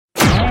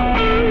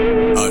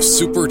a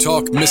Super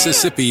Talk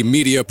Mississippi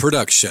media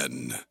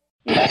production.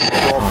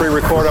 I'll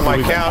pre-record on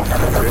my count.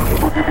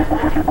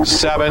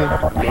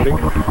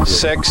 7,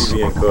 6,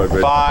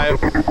 5,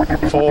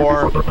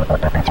 4,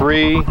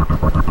 3,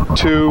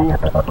 2.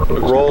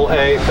 Roll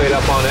A, fade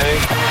up on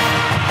A.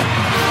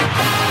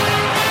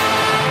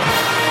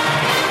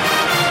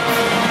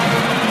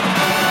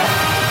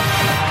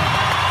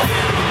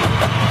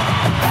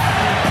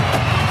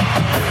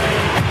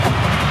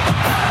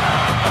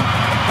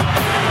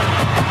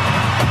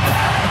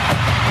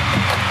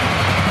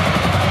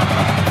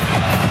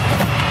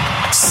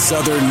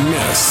 Southern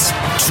Miss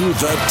to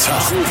the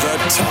top.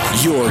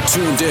 You're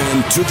tuned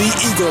in to the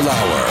Eagle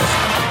Hour.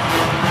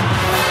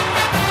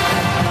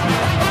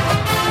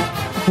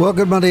 Well,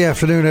 good Monday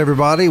afternoon,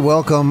 everybody.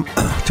 Welcome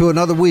to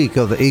another week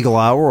of the Eagle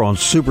Hour on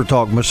Super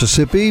Talk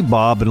Mississippi.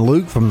 Bob and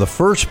Luke from the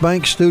First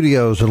Bank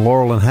Studios in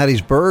Laurel and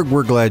Hattiesburg.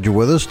 We're glad you're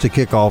with us to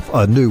kick off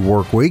a new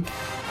work week.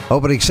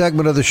 Opening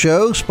segment of the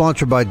show,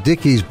 sponsored by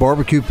Dickey's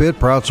Barbecue Pit,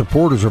 proud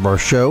supporters of our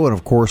show, and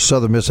of course,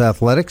 Southern Miss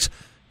Athletics.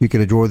 You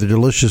can enjoy the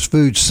delicious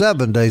food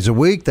 7 days a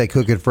week. They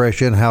cook it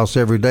fresh in-house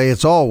every day.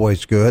 It's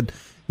always good.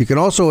 You can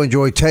also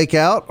enjoy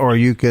takeout, or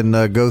you can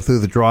go through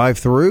the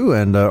drive-thru,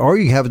 and or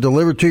you can have it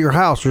delivered to your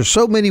house. There's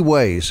so many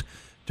ways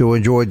to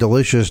enjoy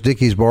delicious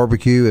Dickey's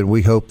barbecue, and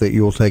we hope that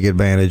you'll take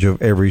advantage of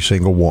every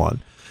single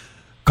one.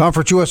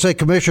 Conference USA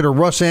Commissioner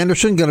Russ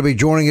Anderson going to be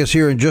joining us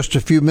here in just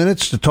a few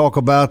minutes to talk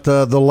about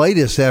the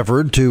latest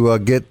effort to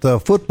get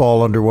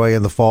football underway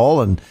in the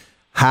fall and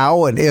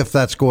how and if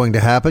that's going to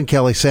happen.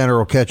 Kelly Sander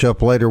will catch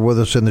up later with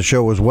us in the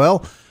show as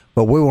well.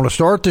 But we want to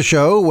start the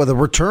show with a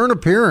return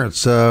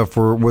appearance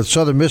with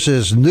Southern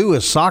Miss's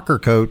newest soccer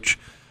coach.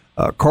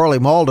 Carly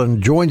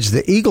Malden joins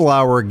the Eagle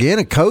Hour again.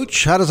 And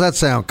Coach, how does that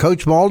sound?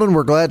 Coach Malden,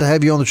 we're glad to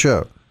have you on the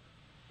show.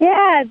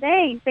 Yeah,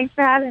 thanks. Thanks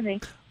for having me.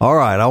 All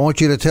right. I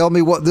want you to tell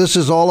me what this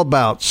is all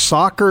about.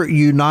 Soccer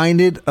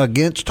United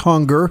Against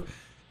Hunger.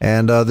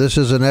 And this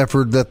is an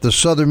effort that the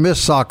Southern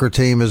Miss soccer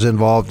team is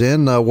involved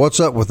in. What's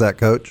up with that,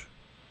 Coach?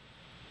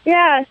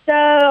 Yeah, so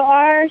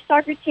our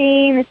soccer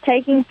team is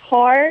taking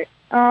part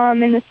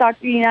in the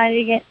Soccer United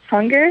Against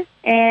Hunger,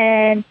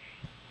 and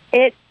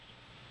it's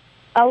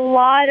a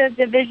lot of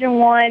Division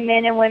I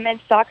men and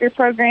women's soccer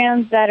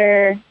programs that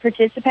are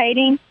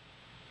participating.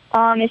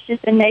 It's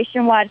just a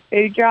nationwide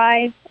food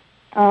drive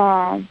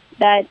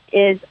that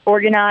is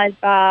organized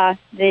by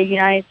the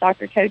United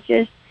Soccer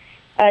Coaches.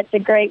 It's a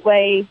great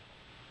way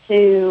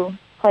to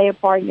play a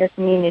part in your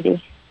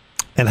community.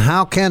 And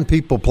how can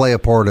people play a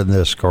part in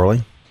this,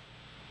 Carly?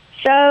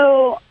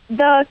 So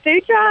the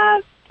food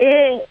drive,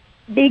 it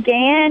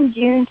began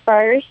June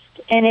 1st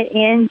and it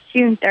ends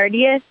June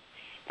 30th.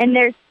 And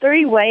there's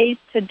 3 ways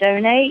to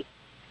donate.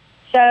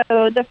 So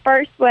the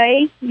first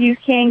way, you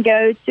can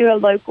go to a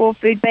local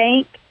food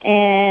bank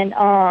and,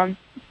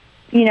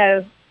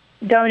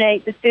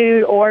 donate the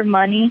food or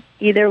money,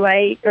 either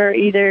way, or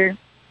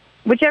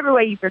whichever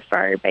way you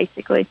prefer,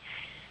 basically.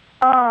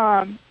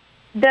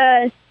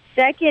 The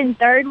second,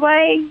 third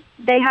way,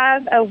 they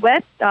have a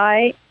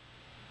website,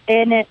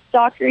 and it's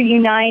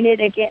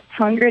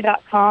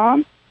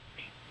soccerunitedagainsthunger.com.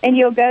 And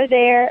you'll go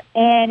there,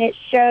 and it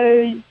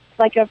shows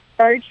like a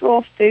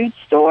virtual food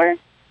store,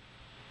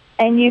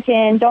 and you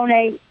can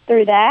donate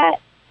through that.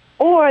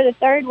 Or the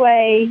third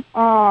way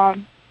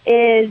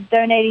is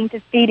donating to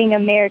Feeding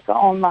America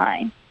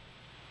Online.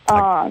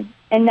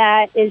 And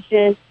that is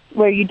just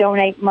where you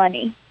donate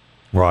money.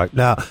 Right.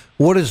 Now,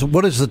 what is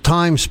the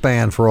time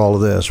span for all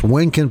of this?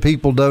 When can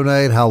people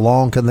donate? How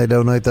long can they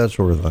donate? That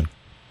sort of thing.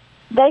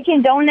 They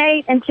can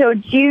donate until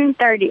June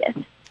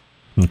 30th.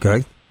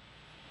 Okay.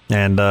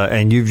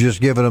 And you've just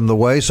given them the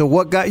way. So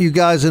what got you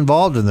guys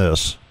involved in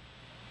this?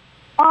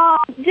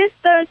 Just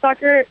the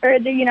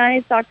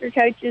United Soccer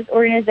Coaches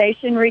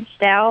organization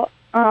reached out.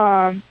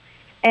 And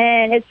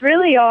it's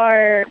really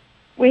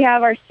we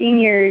have our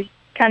seniors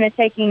kind of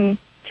taking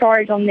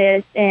charge on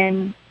this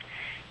and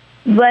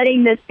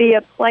letting this be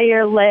a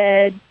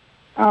player-led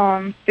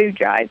food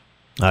drive.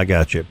 I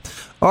got you.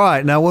 All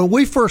right. Now, when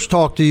we first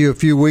talked to you a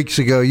few weeks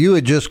ago, you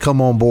had just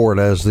come on board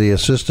as the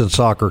assistant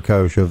soccer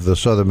coach of the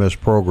Southern Miss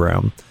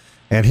program.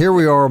 And here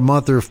we are a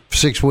month or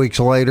 6 weeks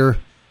later.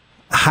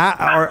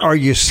 How are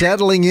you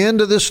settling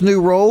into this new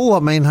role? I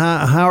mean,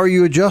 how are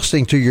you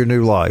adjusting to your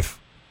new life?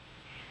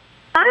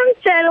 I'm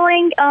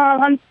settling.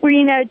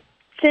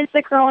 Since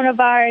the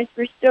coronavirus,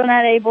 we're still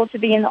not able to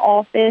be in the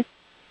office.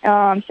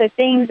 So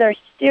things are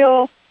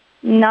still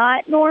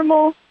not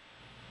normal.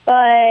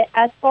 But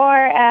as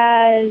far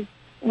as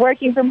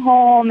working from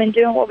home and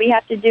doing what we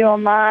have to do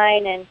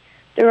online and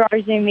through our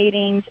Zoom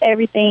meetings,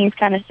 everything's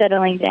kind of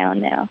settling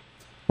down now.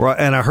 Right,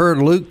 and I heard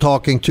Luke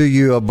talking to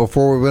you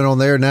before we went on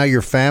there. Now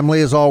your family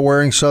is all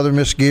wearing Southern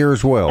Miss gear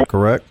as well,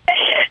 correct?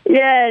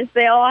 Yes,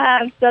 they all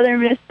have Southern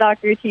Miss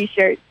soccer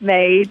T-shirts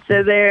made,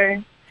 so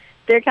they're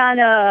kind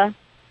of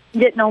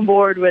getting on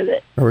board with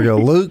it. There we go.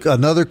 Luke,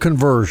 another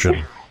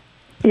conversion.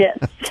 Yes.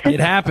 It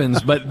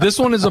happens, but this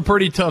one is a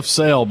pretty tough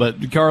sell.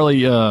 But,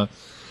 Carly,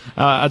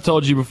 I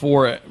told you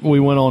before we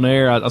went on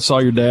air, I saw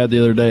your dad the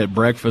other day at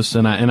breakfast,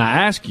 and I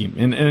asked him,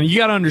 and you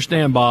got to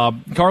understand,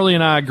 Bob, Carly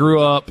and I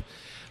grew up.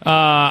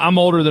 I'm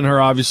older than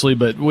her, obviously,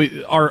 but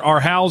our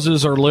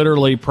houses are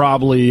literally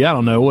probably, I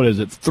don't know, what is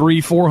it,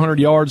 300-400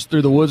 yards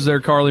through the woods there,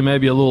 Carly,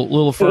 maybe a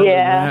little further than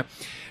that.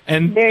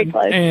 And very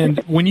close. And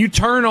when you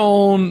turn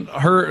on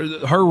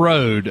her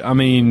road, I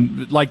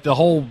mean, like the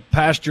whole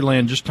pasture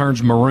land just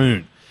turns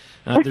maroon.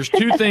 There's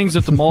two things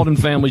that the Malden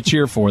family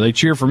cheer for. They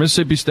cheer for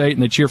Mississippi State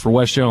and they cheer for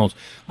West Jones.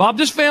 Bob,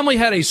 this family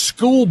had a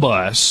school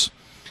bus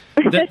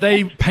that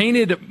they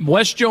painted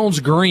West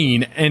Jones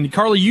green. And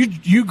Carly,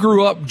 you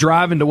grew up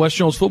driving to West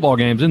Jones football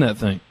games in that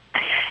thing.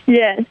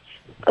 Yes,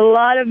 a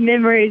lot of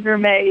memories were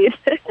made.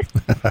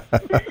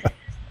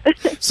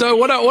 So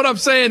what I'm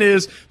saying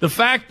is the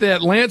fact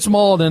that Lance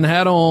Malden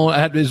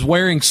is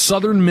wearing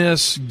Southern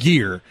Miss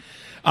gear.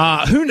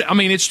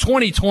 It's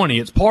 2020.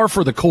 It's par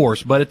for the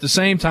course, but at the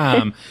same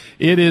time,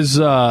 it's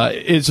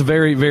a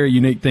very, very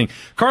unique thing.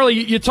 Carly,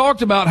 you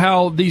talked about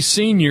how these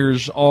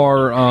seniors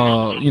are,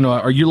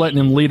 are you letting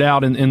them lead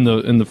out in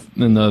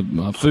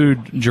the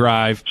food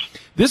drive?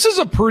 This is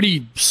a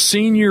pretty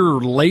senior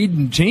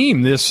laden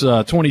team. This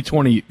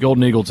 2020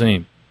 Golden Eagle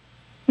team.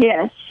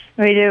 Yes.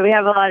 We do. We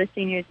have a lot of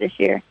seniors this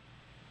year.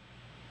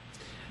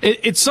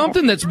 It's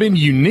something that's been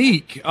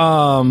unique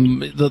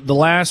the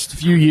last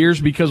few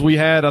years because we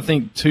had, I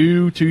think,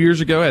 2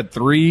 years ago, had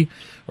 3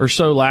 or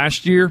so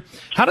last year.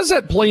 How does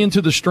that play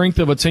into the strength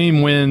of a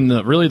team when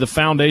really the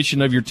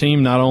foundation of your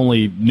team, not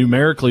only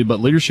numerically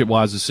but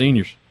leadership-wise, is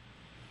seniors?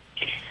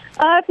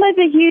 It plays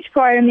a huge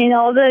part. I mean,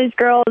 all those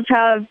girls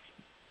have,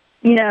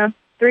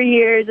 3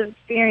 years of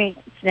experience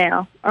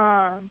now.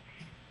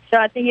 So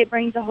I think it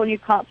brings a whole new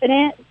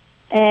confidence.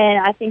 And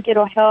I think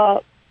it'll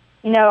help,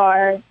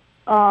 our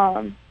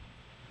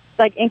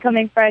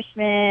incoming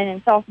freshmen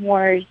and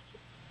sophomores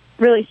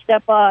really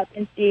step up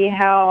and see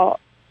how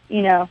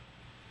you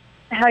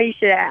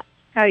should act,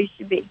 how you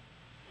should be.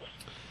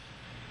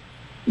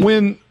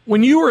 When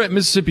you were at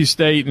Mississippi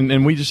State,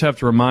 and we just have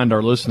to remind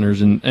our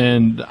listeners,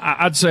 and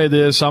I'd say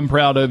this, I'm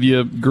proud of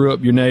you, grew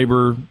up your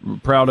neighbor,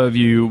 proud of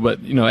you, but,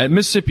 at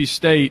Mississippi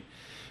State,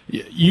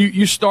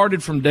 you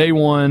started from day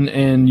one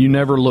and you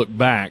never looked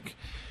back.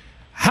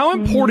 How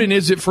important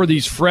is it for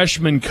these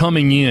freshmen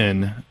coming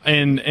in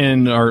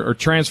or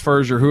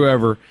transfers or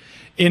whoever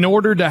in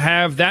order to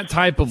have that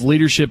type of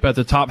leadership at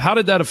the top? How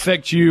did that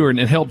affect you and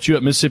helped you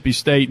at Mississippi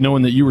State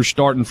knowing that you were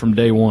starting from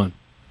day one?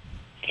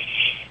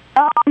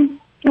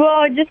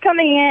 Well, just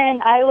coming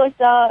in, I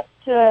looked up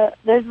to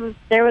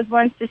there was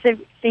one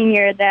specific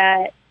senior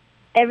that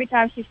every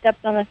time she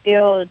stepped on the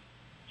field,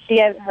 she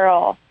gave it her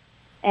all.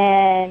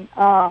 And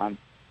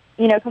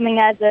coming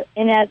as a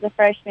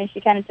freshman,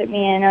 she kind of took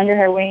me in under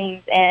her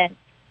wings, and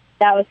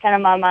that was kind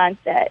of my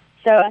mindset.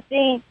 So I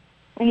think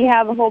when you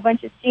have a whole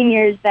bunch of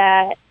seniors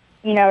that,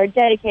 are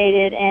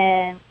dedicated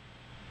and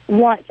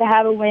want to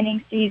have a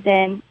winning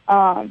season,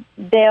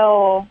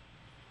 they'll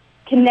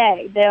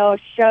connect. They'll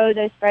show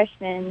those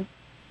freshmen,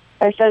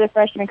 or show the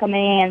freshmen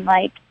coming in,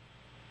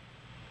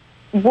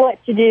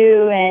 what to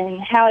do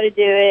and how to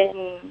do it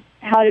and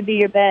how to be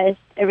your best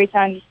every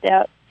time you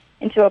step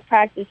into a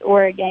practice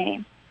or a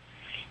game.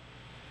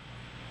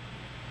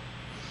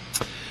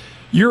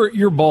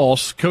 Your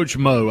boss, Coach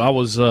Mo. I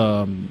was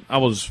out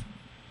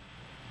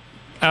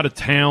of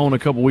town a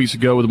couple weeks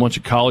ago with a bunch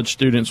of college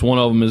students. One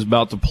of them is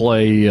about to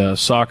play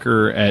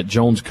soccer at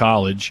Jones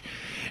College,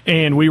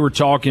 and we were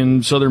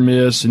talking Southern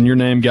Miss, and your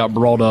name got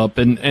brought up,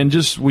 and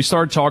just we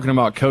started talking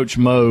about Coach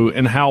Mo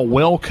and how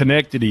well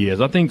connected he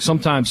is. I think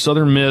sometimes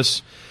Southern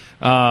Miss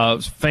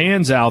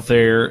fans out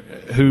there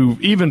who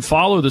even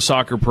follow the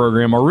soccer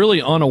program are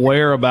really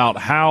unaware about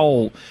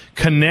how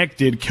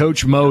connected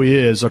Coach Mo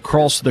is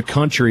across the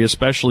country,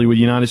 especially with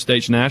United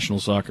States national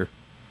soccer.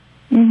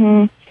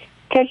 Mm-hmm.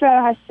 Coach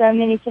Mo has so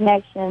many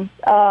connections.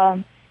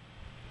 Coming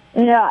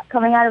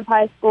out of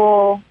high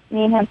school,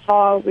 me and him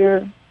talked. We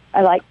were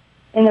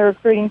in the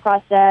recruiting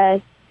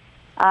process.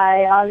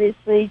 I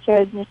obviously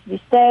chose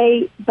Mississippi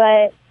State,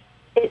 but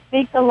it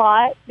speaks a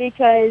lot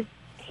because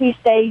he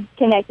stayed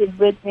connected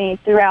with me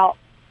throughout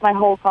my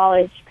whole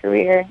college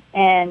career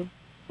and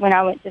when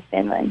I went to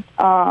Finland.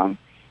 So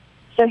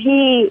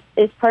he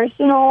is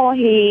personal.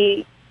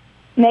 He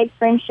makes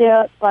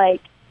friendships.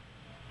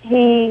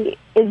 He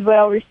is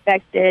well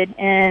respected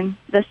in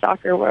the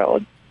soccer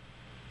world.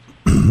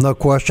 No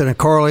question. And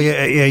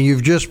Carly,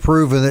 you've just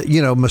proven that,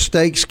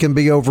 mistakes can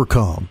be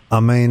overcome. I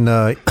mean,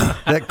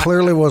 that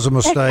clearly was a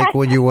mistake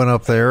when you went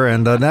up there,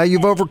 and now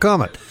you've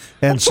overcome it.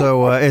 And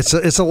so it's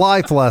a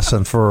life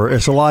lesson for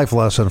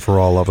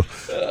all of us.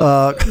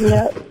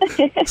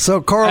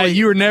 So Carly,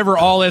 you were never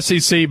all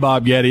SEC,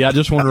 Bob Getty. I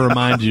just want to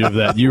remind you of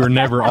that. You were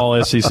never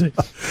all SEC.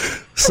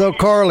 So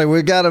Carly,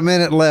 we've got a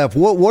minute left.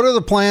 What are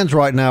the plans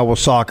right now with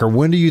soccer?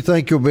 When do you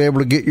think you'll be able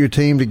to get your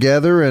team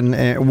together,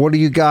 and what are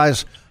you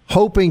guys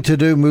hoping to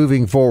do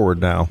moving forward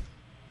now?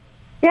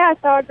 Yeah,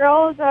 so our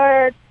girls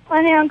are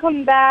planning on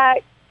coming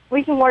back.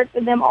 We can work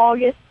with them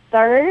August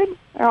 3rd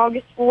or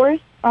August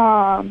 4th.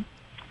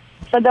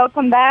 So they'll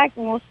come back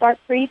and we'll start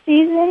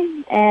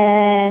preseason,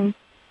 and,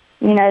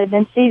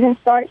 then season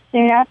starts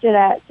soon after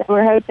that. So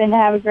we're hoping to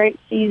have a great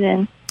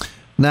season.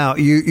 Now,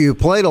 you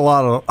played a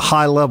lot of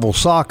high-level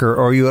soccer.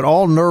 Are you at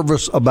all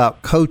nervous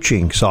about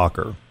coaching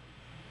soccer?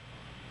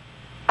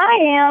 I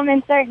am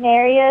in certain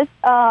areas.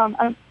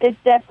 It's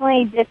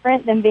definitely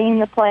different than being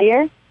the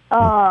player.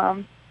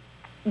 But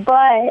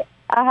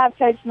I have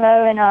Coach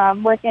Mo, and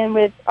I'm working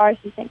with our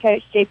assistant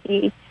coach,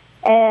 JP,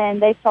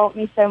 and they've taught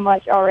me so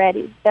much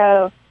already.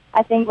 So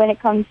I think when it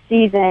comes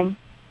season,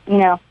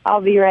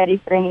 I'll be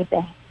ready for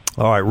anything.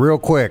 All right, real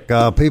quick.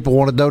 People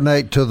want to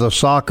donate to the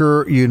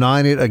Soccer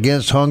United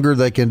Against Hunger.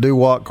 They can do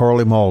what,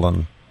 Carly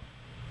Malden?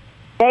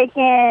 They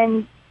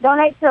can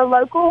donate to a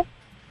local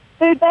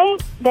food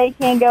bank. They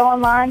can go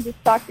online to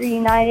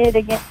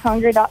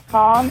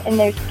soccerunitedagainsthunger.com, and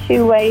there's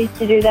 2 ways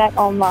to do that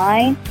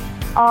online.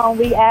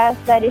 We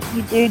ask that if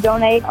you do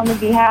donate on the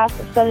behalf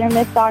of Southern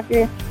Miss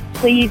Soccer,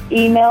 please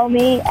email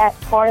me at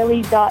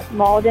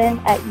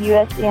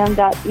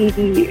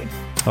carly.malden@usm.edu.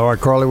 All right,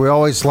 Carly, we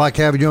always like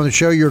having you on the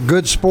show. You're a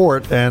good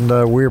sport, and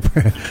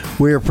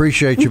we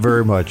appreciate you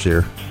very much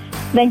here.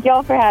 Thank you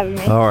all for having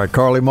me. All right,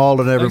 Carly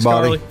Malden,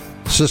 everybody. Thanks,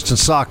 Carly. Assistant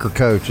soccer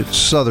coach at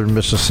Southern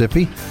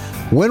Mississippi.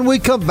 When we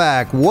come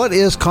back, what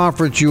is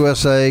Conference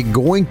USA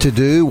going to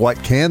do?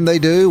 What can they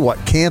do? What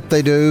can't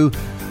they do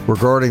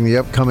regarding the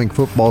upcoming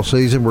football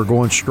season? We're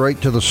going straight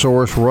to the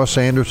source. Russ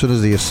Anderson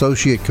is the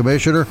Associate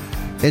Commissioner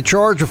in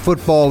charge of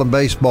football and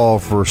baseball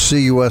for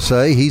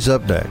CUSA. He's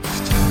up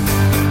next.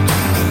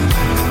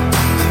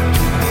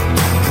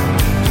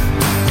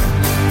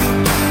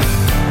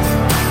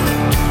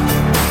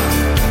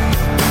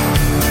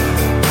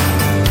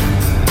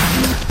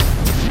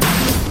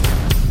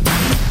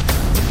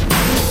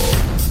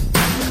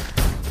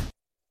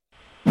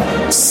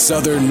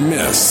 Southern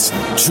Miss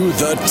to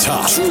the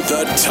top. To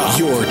the top.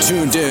 You're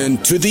tuned in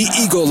to the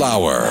Eagle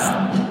Hour.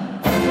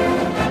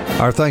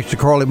 Our thanks to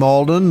Carly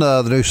Malden,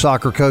 the new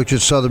soccer coach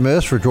at Southern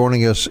Miss, for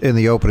joining us in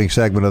the opening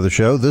segment of the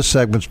show. This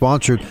segment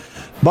sponsored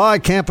by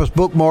Campus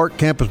Bookmart,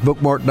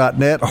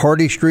 campusbookmart.net.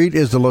 Hardy Street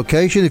is the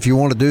location. If you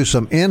want to do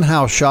some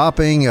in-house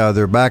shopping,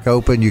 they're back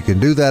open. You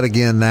can do that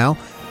again now.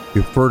 If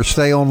you prefer to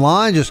stay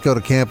online, just go to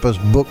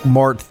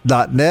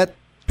campusbookmart.net,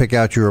 pick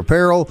out your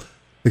apparel,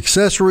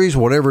 accessories,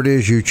 whatever it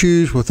is you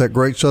choose with that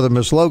great Southern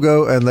Miss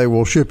logo, and they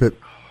will ship it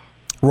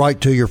right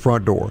to your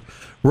front door.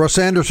 Russ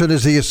Anderson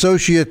is the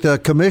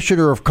Associate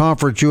Commissioner of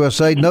Conference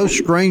USA. No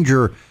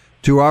stranger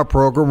to our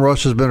program.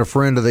 Russ has been a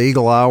friend of the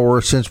Eagle Hour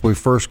since we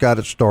first got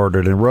it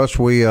started. And, Russ,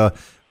 we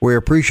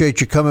appreciate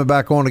you coming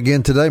back on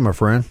again today, my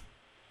friend.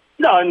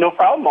 No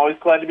problem. Always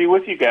glad to be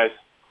with you guys.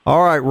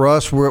 All right,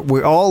 Russ,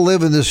 we all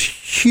live in this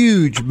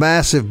huge,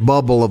 massive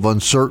bubble of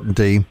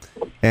uncertainty.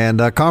 And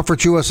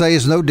Conference USA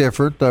is no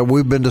different.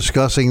 We've been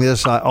discussing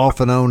this off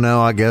and on now,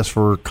 I guess,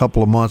 for a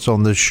couple of months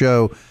on this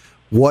show.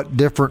 What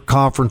different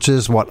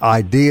conferences, what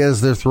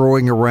ideas they're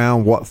throwing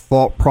around, what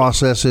thought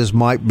processes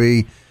might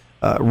be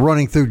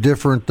running through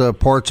different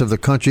parts of the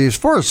country. As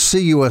far as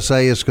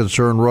CUSA is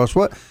concerned, Russ,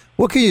 what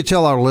can you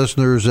tell our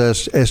listeners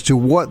as to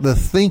what the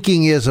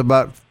thinking is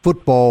about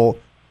football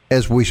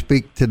as we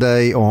speak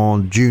today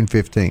on June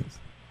 15th?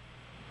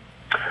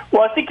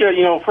 Well, I think,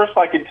 first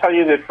I can tell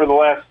you that for the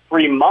last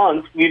 3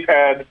 months, we've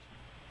had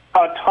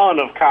a ton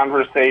of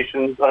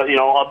conversations,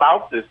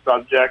 about this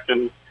subject.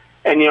 And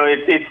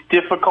it's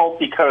difficult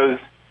because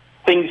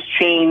things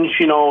change,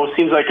 it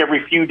seems like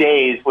every few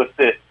days with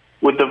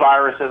the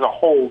virus as a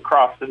whole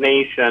across the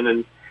nation.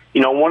 And,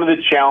 one of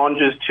the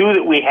challenges, too,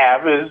 that we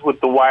have is with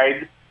the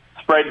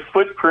widespread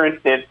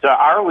footprint that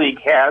our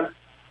league has,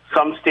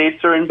 some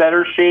states are in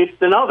better shape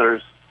than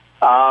others.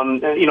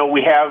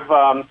 We have...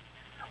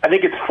 I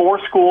think it's 4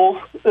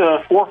 schools,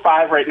 4 or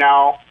 5 right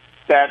now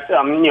that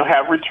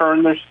have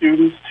returned their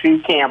students to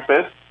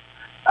campus.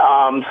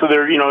 So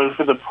they're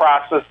for the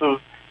process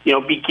of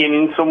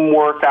beginning some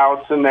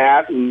workouts and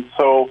that, and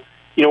so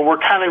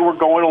we're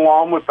going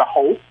along with the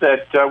hope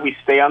that we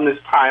stay on this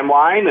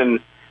timeline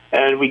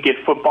and we get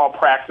football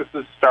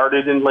practices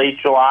started in late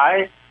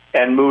July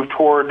and move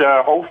toward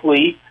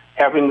hopefully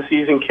having the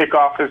season kick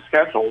off as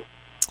scheduled.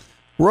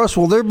 Russ,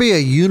 will there be a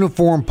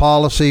uniform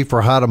policy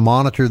for how to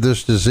monitor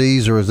this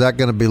disease, or is that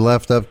going to be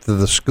left up to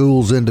the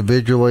schools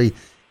individually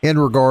in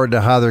regard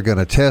to how they're going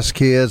to test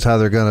kids, how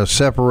they're going to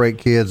separate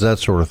kids, that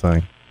sort of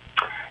thing?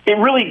 It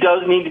really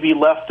does need to be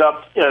left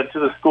up to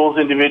the schools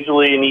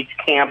individually in each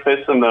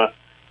campus and the,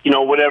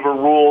 whatever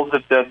rules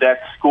that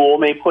school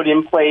may put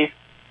in place.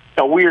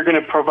 We are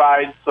going to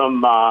provide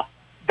some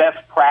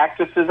best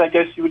practices, I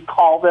guess you would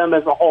call them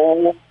as a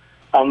whole,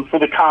 for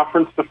the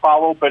conference to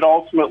follow, but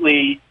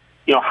ultimately,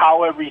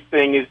 how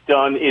everything is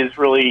done is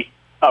really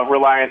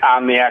reliant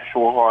on the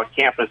actual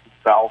campus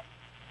itself.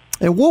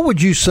 And what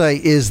would you say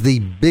is the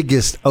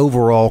biggest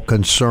overall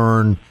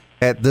concern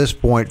at this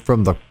point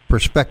from the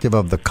perspective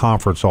of the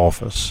conference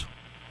office?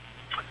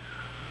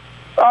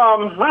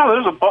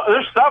 Well,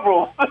 there's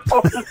several.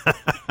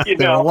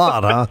 There's a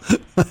lot, huh?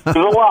 There's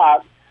a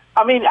lot.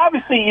 I mean,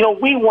 obviously,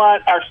 we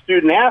want our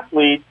student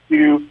athletes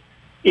to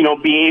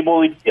be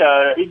able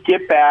to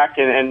get back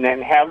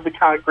and have the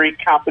kind of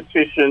great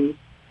competition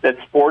that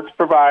sports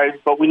provides,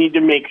 but we need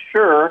to make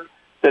sure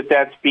that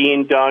that's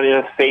being done in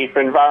a safe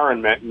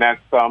environment, and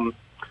that's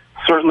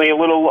certainly a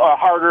little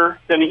harder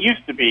than it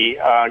used to be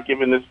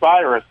given this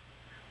virus.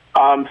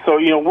 So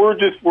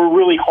we're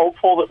really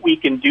hopeful that we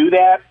can do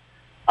that.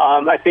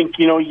 I think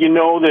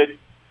that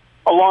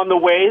along the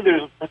way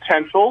there's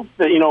potential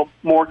that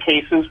more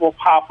cases will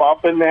pop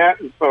up in that,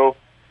 and so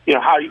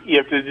how you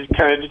have to just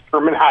kind of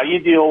determine how you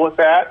deal with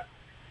that.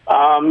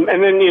 And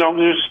then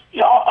there's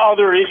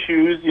other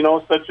issues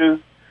such as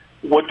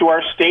what do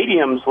our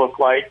stadiums look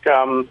like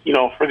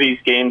for these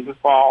games this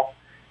fall.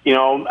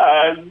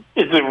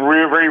 It's a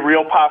very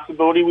real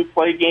possibility we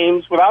play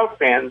games without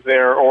fans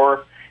there,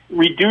 or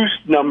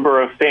reduced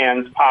number of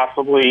fans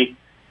possibly.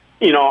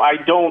 I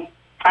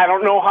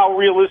don't know how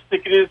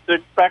realistic it is to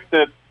expect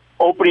that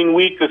opening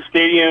week the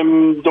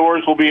stadium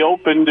doors will be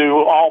open to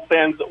all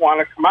fans that want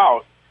to come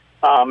out.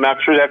 I'm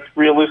not sure that's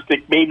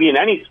realistic maybe in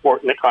any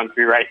sport in the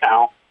country right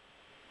now.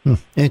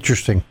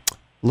 Interesting.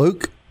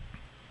 Luke?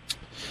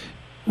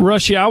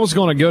 Rushy, I was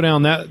going to go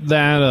down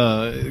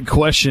that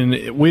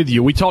question with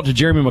you. We talked to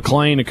Jeremy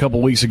McClain a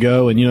couple weeks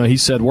ago, and he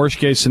said worst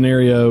case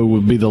scenario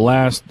would be the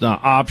last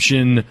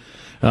option,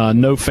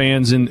 no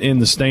fans in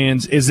the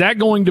stands. Is that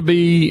going to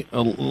be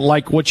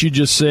like what you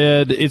just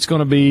said? It's going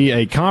to be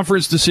a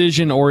conference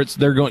decision, or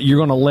you're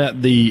going to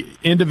let the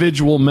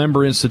individual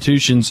member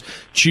institutions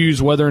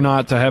choose whether or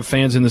not to have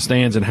fans in the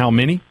stands and how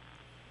many?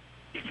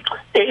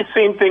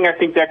 Same thing. I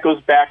think that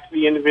goes back to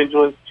the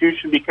individual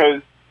institution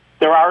because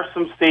there are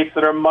some states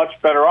that are much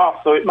better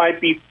off. So it might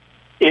be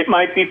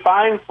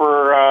fine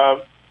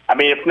for,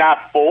 if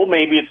not full,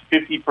 maybe it's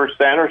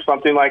 50% or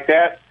something like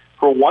that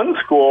for one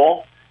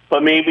school,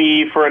 but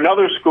maybe for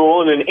another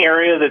school in an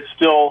area that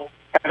still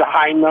has a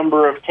high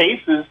number of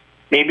cases,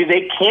 maybe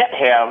they can't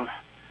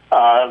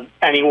have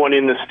anyone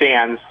in the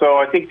stands. So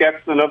I think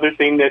that's another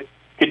thing that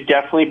could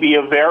definitely be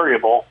a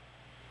variable.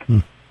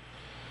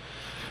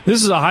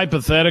 This is a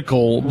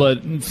hypothetical,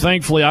 but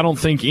thankfully I don't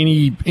think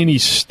any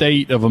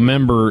state of a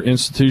member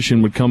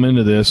institution would come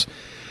into this.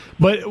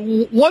 But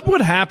what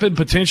would happen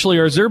potentially,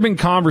 or has there been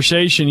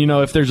conversation,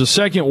 if there's a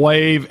second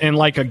wave and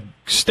like a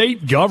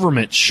state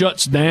government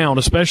shuts down,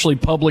 especially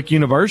public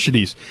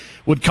universities,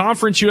 would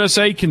Conference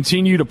USA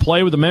continue to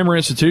play with the member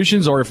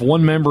institutions, or if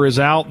one member is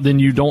out, then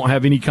you don't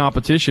have any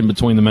competition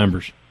between the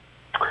members?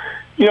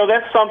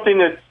 That's something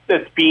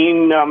that's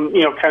being,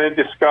 kind of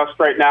discussed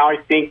right now. I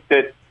think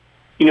that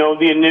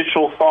the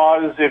initial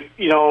thought is if,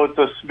 it's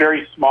a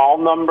very small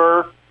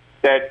number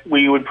that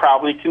we would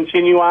probably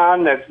continue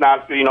on. That's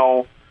not,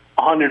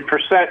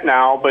 100%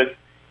 now, but,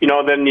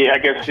 then I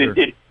guess sure.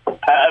 It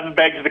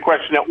begs the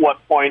question, at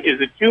what point is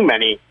it too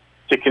many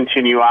to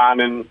continue on?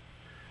 And,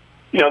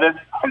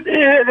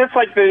 that's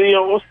like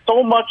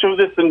so much of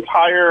this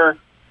entire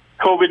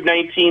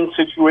COVID-19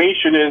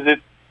 situation is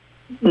it's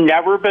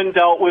never been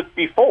dealt with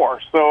before.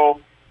 So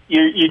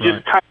you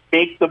just kind of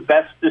make the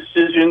best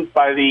decisions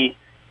by the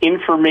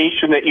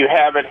information that you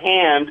have at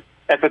hand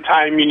at the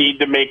time you need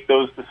to make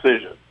those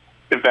decisions,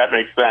 if that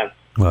makes sense.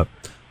 Well,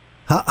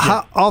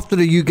 how often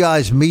are you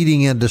guys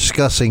meeting and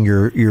discussing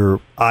your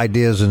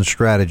ideas and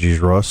strategies,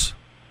 Russ?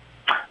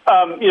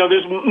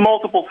 There's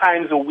multiple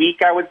times a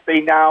week, I would say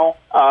now.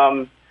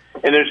 And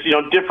there's,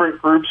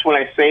 different groups when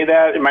I say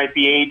that. It might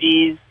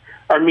be ADs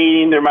are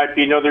meeting. There might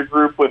be another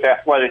group with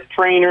athletic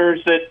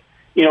trainers that,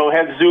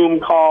 have Zoom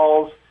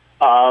calls,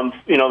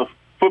 the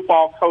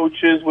football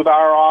coaches with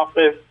our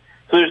office.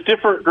 So there's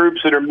different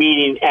groups that are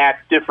meeting at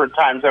different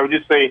times. I would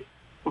just say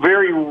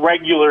very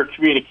regular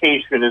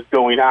communication is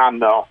going on,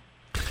 though.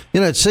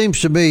 It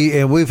seems to me,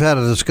 and we've had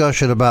a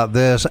discussion about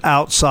this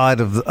outside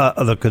of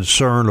the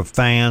concern of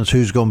fans,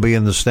 who's going to be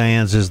in the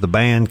stands, is the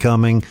band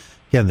coming,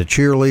 can the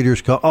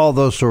cheerleaders come, all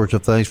those sorts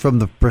of things. From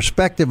the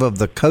perspective of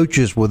the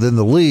coaches within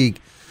the league,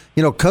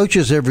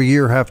 coaches every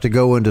year have to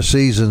go into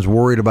seasons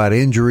worried about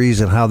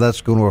injuries and how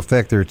that's going to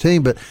affect their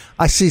team. But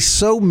I see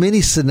so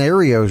many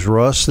scenarios,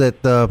 Russ,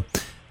 that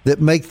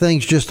make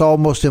things just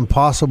almost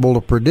impossible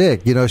to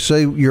predict.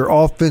 Say your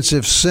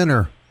offensive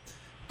center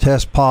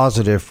tests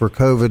positive for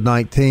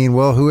COVID-19.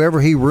 Well,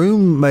 whoever he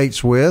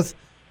roommates with,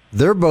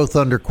 they're both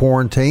under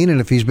quarantine. And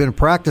if he's been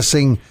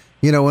practicing,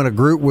 in a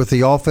group with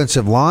the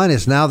offensive line,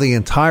 is now the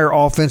entire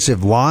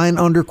offensive line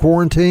under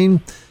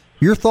quarantine?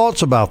 Your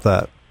thoughts about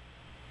that?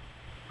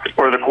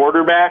 Or the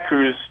quarterback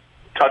who's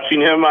touching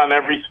him on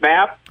every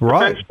snap?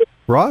 Right.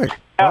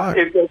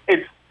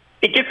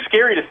 It gets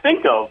scary to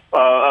think of,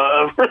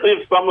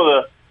 really, some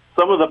of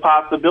the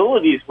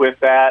possibilities with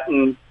that,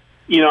 and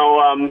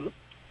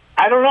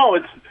I don't know.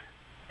 It's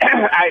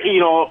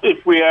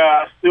if we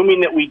are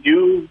assuming that we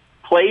do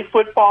play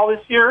football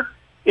this year,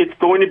 it's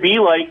going to be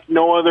like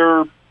no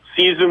other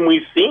season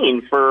we've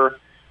seen for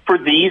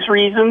these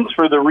reasons,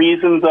 for the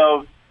reasons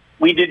of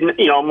we didn't,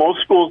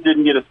 most schools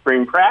didn't get a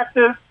spring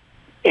practice,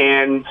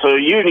 and so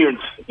you haven't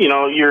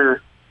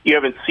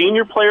seen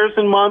your players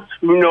in months.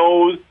 Who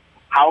knows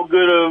how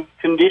good of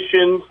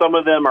condition some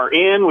of them are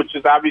in, which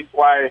is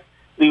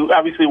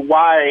obviously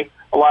why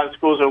a lot of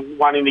schools are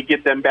wanting to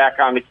get them back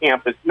onto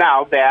campus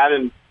now. That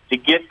and to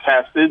get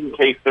tested in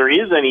case there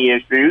is any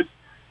issues,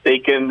 they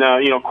can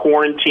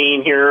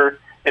quarantine here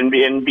and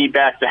be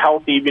back to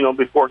healthy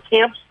before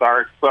camp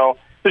starts. So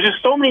there's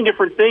just so many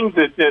different things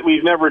that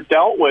we've never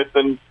dealt with,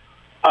 and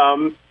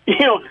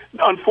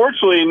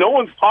unfortunately, no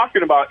one's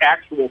talking about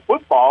actual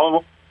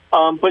football.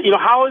 But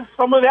how is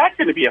some of that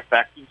going to be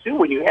affected too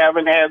when you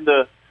haven't had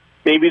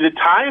maybe the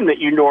time that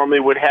you normally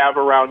would have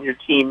around your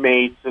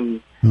teammates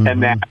and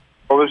that?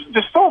 Well, there's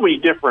just so many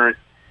different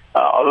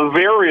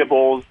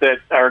variables that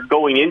are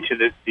going into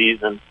this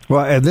season.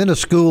 Well, and then a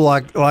school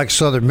like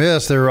Southern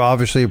Miss, there are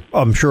obviously,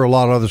 I'm sure, a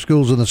lot of other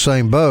schools in the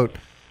same boat.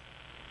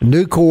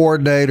 New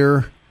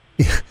coordinator,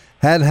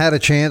 hadn't had a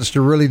chance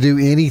to really do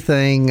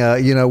anything,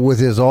 with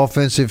his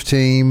offensive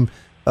team.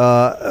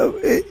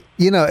 In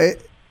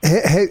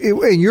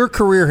your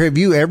career, have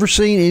you ever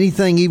seen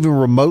anything even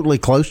remotely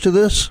close to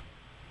this?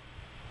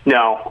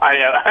 No,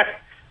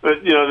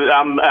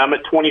 I'm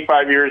at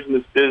 25 years in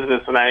this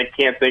business, and I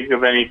can't think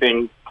of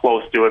anything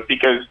close to it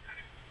because,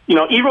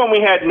 even when we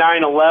had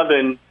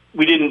 9/11,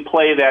 we didn't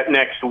play that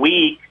next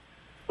week,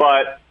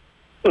 but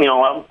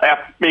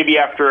maybe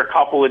after a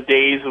couple of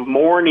days of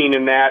mourning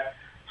and that,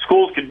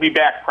 schools could be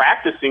back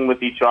practicing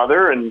with each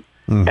other and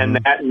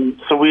that,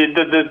 and so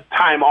the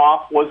time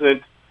off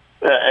wasn't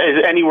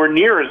anywhere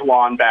near as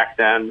long back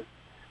then,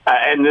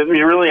 and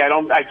really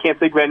I can't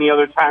think of any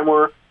other time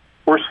where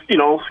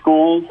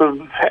schools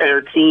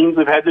or teams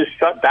have had to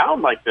shut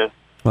down like this.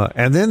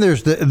 And then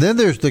there's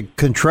the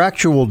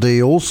contractual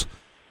deals,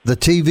 the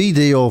TV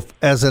deal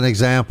as an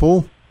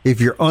example.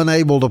 If you're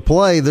unable to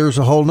play, there's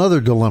a whole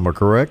other dilemma,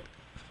 correct?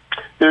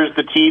 There's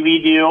the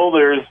TV deal.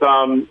 There's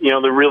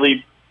the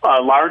really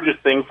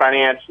largest thing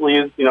financially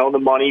is the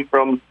money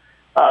from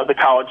the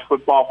college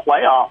football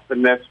playoff,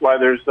 and that's why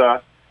there's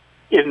a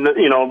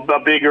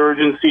big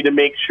urgency to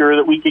make sure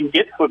that we can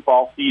get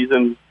football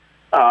season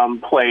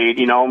played.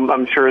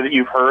 I'm sure that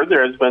you've heard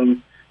there has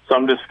been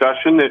some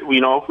discussion that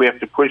if we have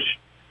to push,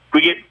 if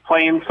we get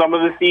playing some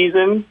of the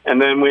season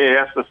and then we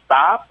have to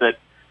stop, that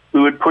we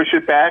would push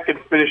it back and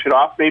finish it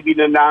off maybe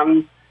the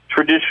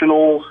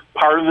non-traditional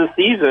part of the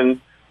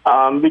season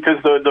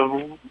because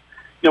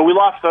we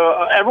lost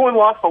everyone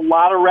lost a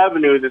lot of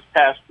revenue this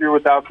past year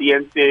without the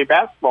NCAA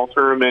basketball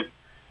tournament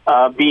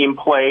being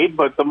played,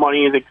 but the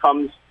money that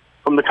comes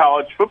from the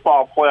college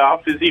football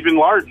playoff is even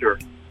larger.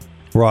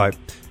 Right.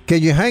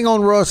 Can you hang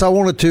on, Russ? I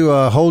wanted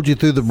to hold you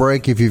through the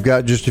break if you've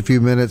got just a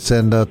few minutes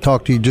and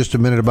talk to you just a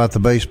minute about the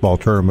baseball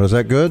tournament. Is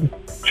that good?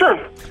 Sure.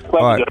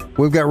 All right.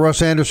 We've got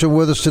Russ Anderson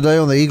with us today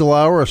on the Eagle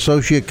Hour,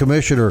 Associate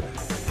Commissioner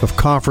of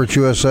Conference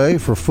USA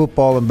for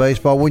football and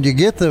baseball. When you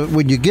get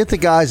the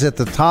guys at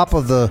the top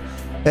of the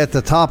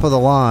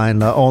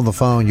line on the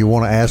phone, you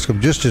want to ask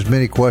them just as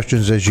many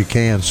questions as you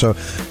can. So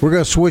we're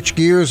going to switch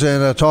gears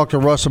and talk to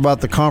Russ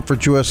about the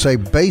Conference USA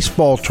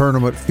baseball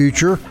tournament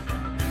future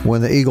when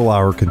the Eagle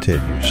Hour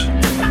continues.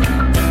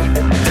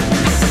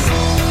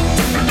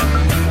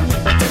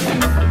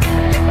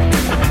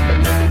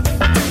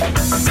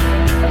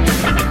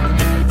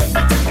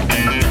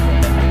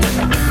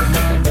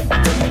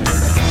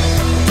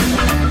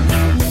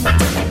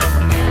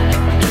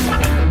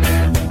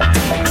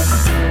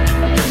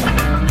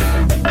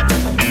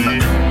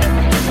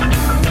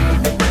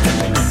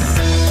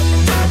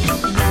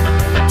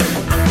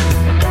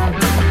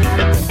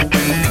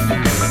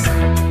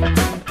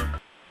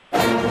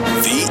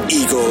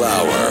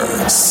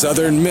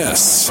 Southern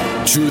Miss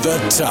to the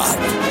top.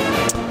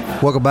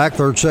 Welcome back.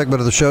 Third segment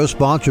of the show,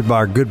 sponsored by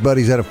our good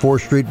buddies at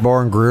 4th Street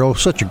Bar and Grill.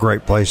 Such a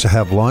great place to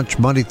have lunch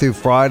Monday through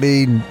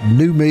Friday.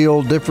 New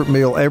meal, different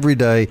meal every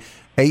day.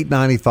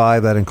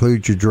 $8.95. That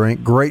includes your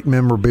drink. Great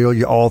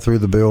memorabilia all through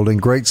the building.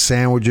 Great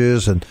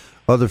sandwiches and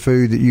other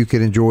food that you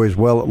can enjoy as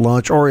well at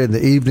lunch or in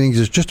the evenings.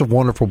 It's just a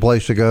wonderful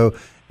place to go,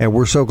 and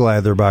we're so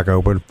glad they're back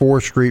open.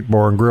 4th Street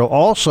Bar and Grill.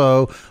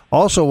 Also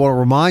want to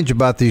remind you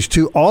about these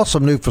two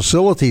awesome new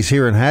facilities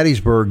here in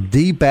Hattiesburg,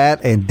 DBAT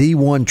and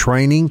D1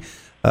 Training.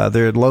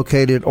 They're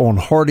located on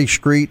Hardy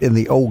Street in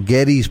the old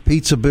Getty's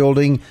Pizza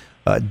Building.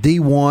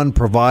 D1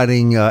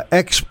 providing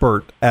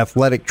expert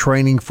athletic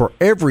training for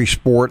every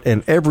sport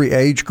and every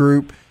age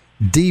group.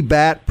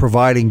 DBAT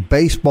providing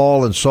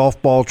baseball and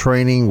softball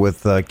training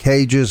with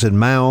cages and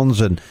mounds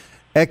and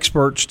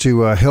experts to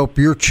help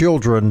your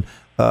children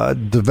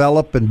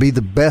develop and be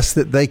the best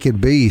that they can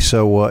be.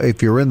 So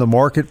if you're in the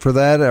market for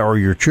that or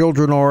your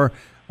children are,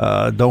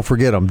 don't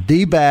forget them.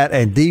 DBAT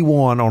and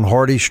D1 on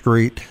Hardy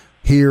Street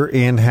here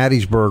in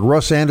Hattiesburg.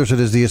 Russ Anderson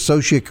is the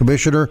Associate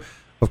Commissioner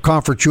of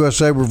Conference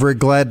USA. We're very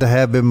glad to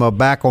have him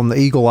back on the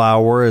Eagle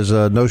Hour as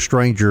no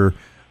stranger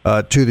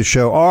to the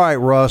show. All right,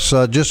 Russ,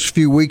 just a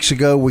few weeks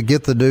ago we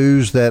get the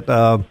news that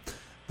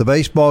the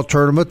baseball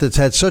tournament that's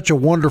had such a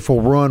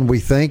wonderful run, we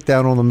think,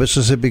 down on the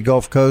Mississippi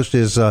Gulf Coast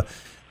is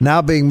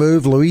now being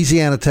moved.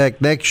 Louisiana Tech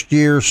next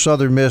year,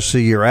 Southern Miss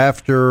the year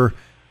after,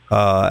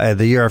 and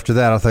the year after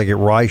that, I think, at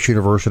Rice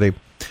University.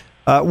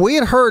 We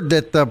had heard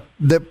that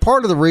that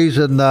part of the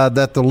reason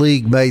that the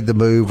league made the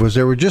move was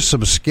there were just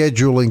some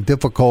scheduling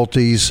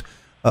difficulties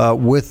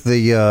with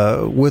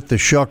the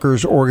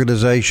Shuckers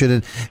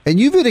organization, and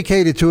you've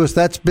indicated to us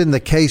that's been the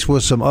case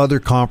with some other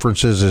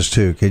conferences as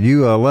too. Can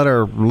you let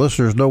our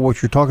listeners know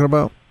what you're talking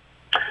about?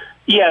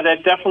 Yeah,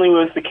 that definitely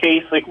was the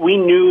case. Like, we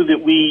knew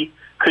that we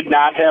could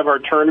not have our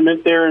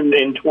tournament there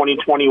in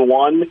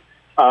 2021.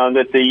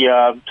 That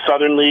the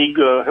Southern League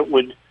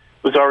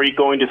was already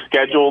going to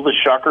schedule the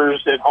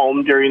Shuckers at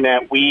home during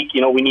that week.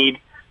 You know, we need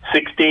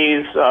 6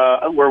 days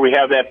where we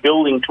have that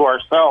building to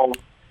ourselves,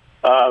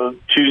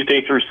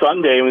 Tuesday through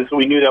Sunday, and so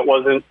we knew that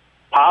wasn't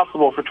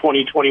possible for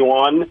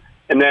 2021.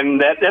 And then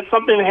that's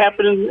something that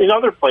happened in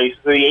other places.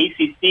 The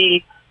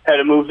ACC had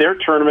to move their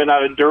tournament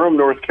out of Durham,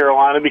 North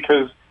Carolina,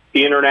 because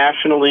the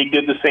International League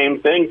did the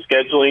same thing,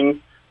 scheduling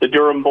the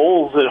Durham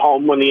Bulls at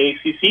home when the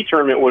ACC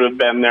tournament would have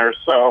been there.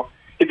 So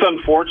it's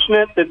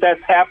unfortunate that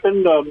that's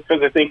happened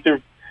because I think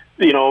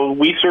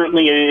we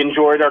certainly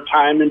enjoyed our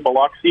time in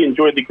Biloxi,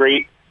 enjoyed the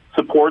great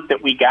support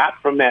that we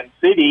got from that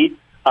city.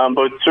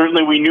 But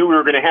certainly we knew we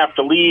were going to have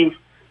to leave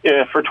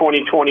for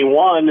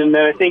 2021. And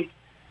then I think,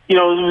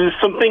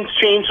 some things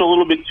changed a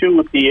little bit too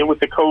with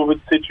the COVID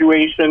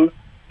situation.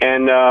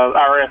 And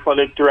our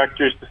athletic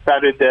directors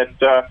decided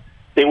that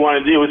it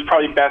was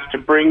probably best to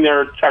bring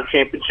our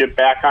championship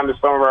back onto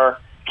some of our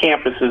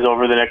campuses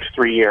over the next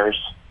 3 years.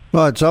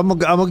 All right, so I'm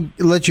going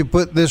to let you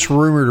put this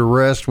rumor to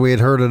rest. We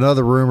had heard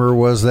another rumor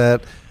was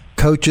that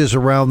coaches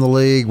around the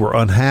league were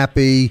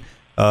unhappy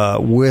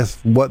with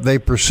what they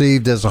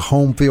perceived as a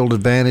home field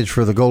advantage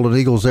for the Golden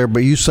Eagles there,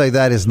 but you say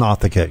that is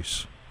not the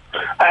case.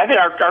 I think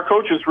our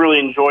coaches really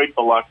enjoyed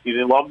Biloxi.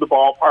 They loved the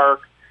ballpark.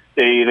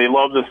 They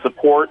loved the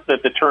support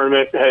that the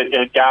tournament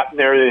had gotten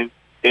there.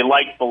 They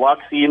liked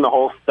Biloxi and the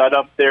whole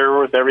setup there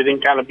with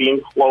everything kind of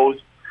being close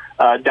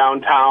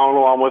downtown,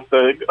 along with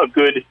a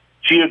good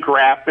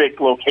geographic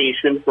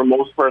location for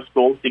most of our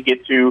schools to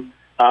get to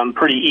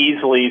pretty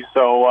easily.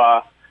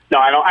 So, no,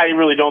 I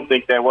really don't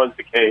think that was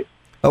the case.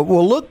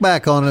 Well, look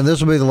back on it, and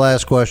this will be the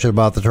last question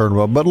about the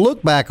tournament, but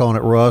look back on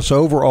it, Russ.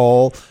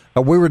 Overall,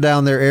 we were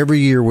down there every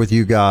year with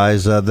you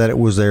guys that it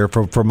was there.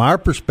 From our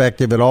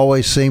perspective, it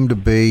always seemed to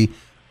be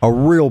a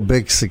real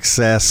big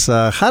success.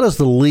 How does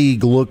the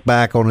league look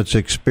back on its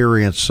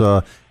experience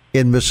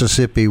in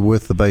Mississippi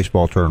with the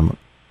baseball tournament?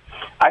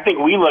 I think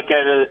we look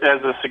at it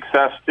as a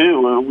success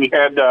too. We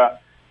had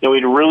we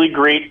had really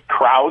great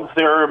crowds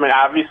there. I mean,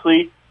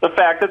 obviously, the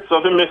fact that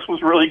Southern Miss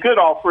was really good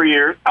all 3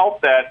 years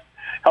helped that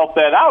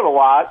out a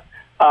lot.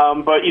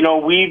 But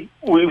we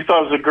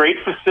thought it was a great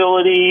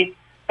facility,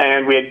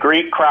 and we had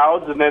great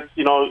crowds, and that's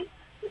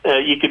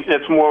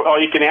that's more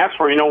all you can ask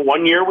for.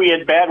 1 year we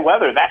had bad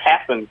weather. That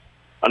happened,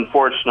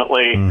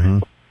 unfortunately. Mm-hmm.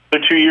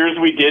 The 2 years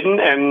we didn't,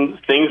 and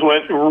things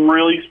went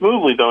really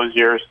smoothly those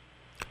years.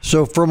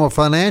 So from a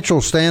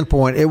financial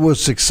standpoint, it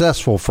was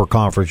successful for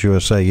Conference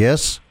USA,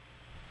 yes?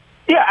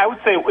 Yeah, I would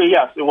say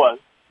yes, it was.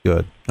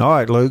 Good. All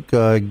right, Luke,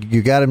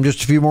 you got him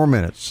just a few more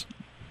minutes.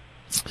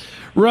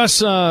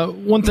 Russ,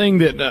 one thing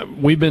that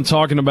we've been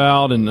talking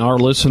about and our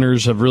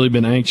listeners have really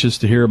been anxious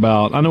to hear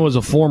about, I know as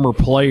a former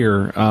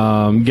player,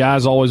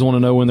 guys always want to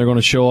know when they're going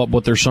to show up,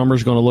 what their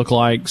summer's going to look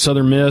like.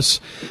 Southern Miss,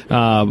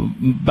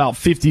 about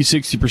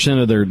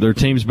 50-60% of their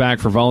team's back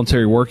for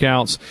voluntary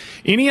workouts.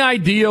 Any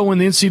idea when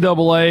the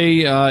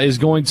NCAA is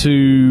going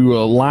to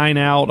line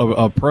out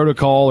a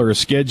protocol or a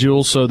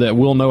schedule so that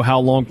we'll know how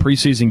long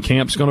preseason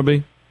camp's going to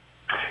be?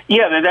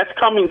 Yeah, that's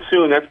coming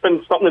soon. That's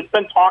been something that's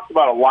been talked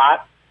about a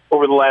lot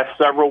over the last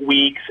several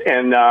weeks,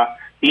 and the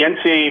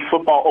NCAA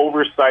Football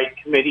Oversight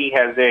Committee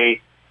has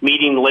a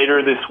meeting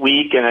later this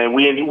week, and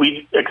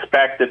we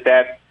expect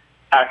that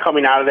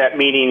coming out of that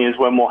meeting is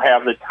when we'll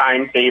have the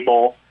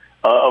timetable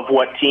of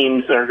what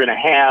teams are going to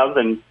have.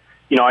 And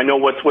I know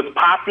what's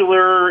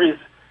popular is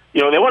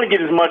they want to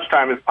get as much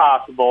time as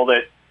possible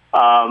that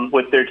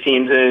with their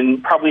teams,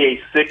 and probably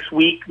a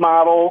 6-week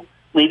model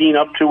leading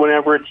up to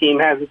whenever a team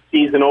has its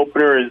season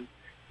opener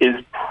is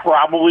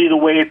probably the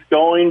way it's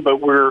going,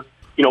 but we'll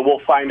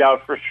find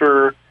out for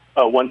sure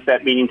once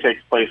that meeting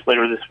takes place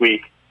later this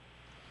week.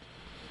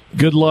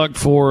 Good luck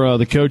for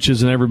the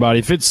coaches and everybody.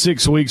 If it's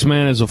 6 weeks,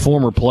 man, as a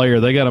former player,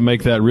 they got to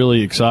make that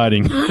really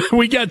exciting.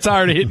 We got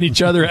tired of hitting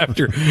each other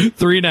after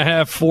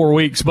 3.5, 4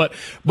 weeks. But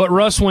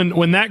Russ,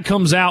 when that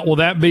comes out, will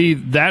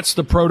that's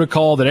the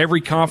protocol that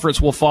every conference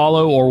will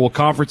follow, or will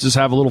conferences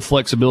have a little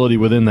flexibility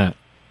within that?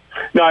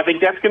 No, I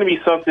think that's going to be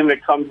something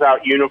that comes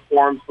out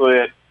uniform so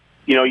that,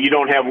 you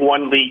don't have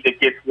one league that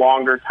gets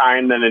longer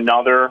time than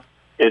another.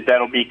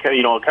 That'll be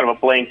kind of a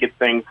blanket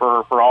thing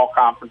for all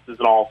conferences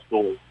and all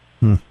schools.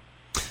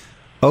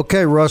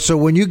 Okay, Russ, so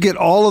when you get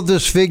all of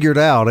this figured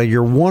out and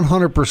you're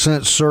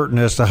 100% certain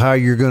as to how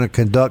you're going to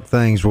conduct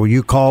things, will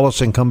you call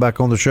us and come back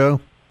on the show?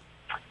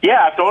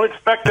 Yeah, don't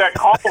expect that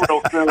call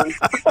real soon.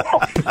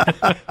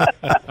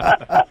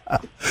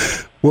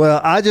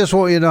 Well, I just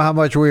want you to know how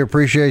much we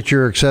appreciate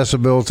your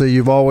accessibility.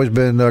 You've always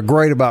been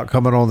great about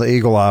coming on the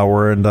Eagle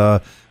Hour,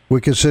 and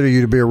we consider you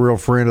to be a real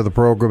friend of the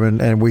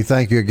program, and we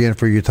thank you again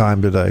for your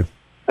time today.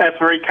 That's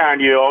very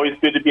kind of you. Always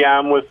good to be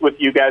on with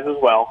you guys as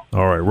well.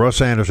 All right. Russ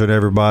Anderson,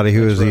 everybody,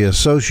 who is the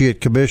Associate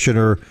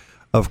Commissioner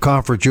of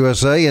Conference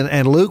USA.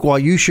 And Luke, while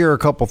you share a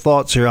couple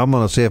thoughts here, I'm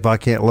going to see if I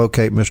can't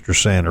locate Mr.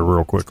 Sander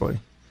real quickly.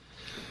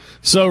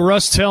 So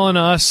Russ telling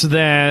us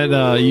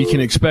that you can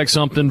expect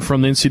something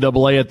from the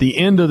NCAA at the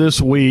end of this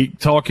week,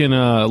 talking,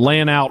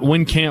 laying out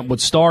when camp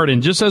would start.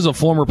 And just as a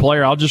former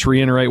player, I'll just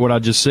reiterate what I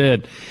just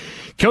said.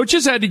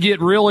 Coaches had to get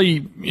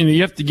really,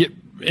 you have to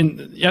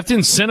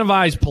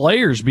incentivize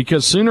players,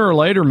 because sooner or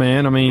later,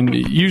 man, I mean,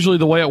 usually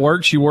the way it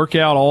works, you work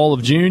out all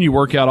of June, you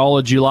work out all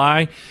of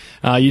July.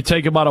 You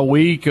take about a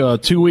week,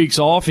 2 weeks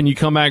off, and you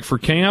come back for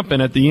camp. And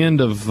at the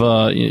end of,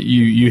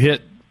 you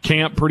hit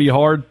camp pretty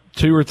hard,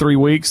 2 or 3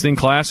 weeks, then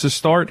classes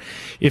start.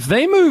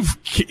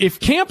 If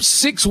camp's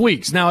 6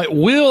 weeks, now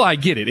I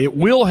get it. It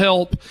will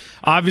help.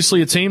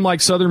 Obviously, a team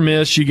like Southern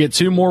Miss, you get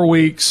 2 more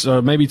weeks,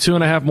 maybe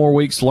 2.5 more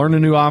weeks to learn a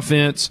new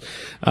offense,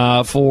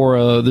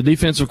 for the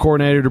defensive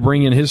coordinator to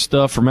bring in his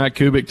stuff, for Matt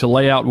Kubik to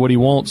lay out what he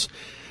wants.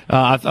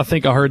 I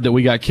think I heard that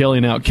we got Kelly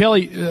now.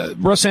 Kelly,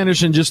 Russ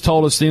Anderson just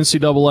told us the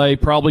NCAA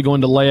probably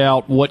going to lay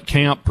out what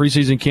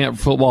preseason camp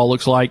football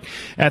looks like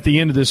at the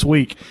end of this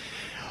week.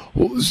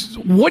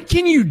 What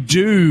can you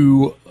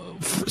do?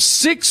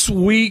 6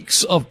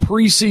 weeks of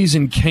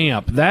preseason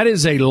camp, that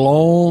is a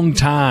long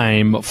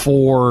time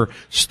for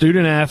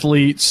student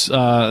athletes,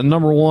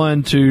 number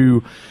one,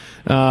 to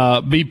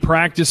be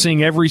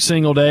practicing every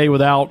single day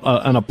without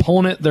an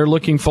opponent they're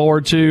looking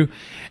forward to.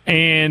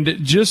 And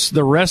just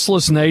the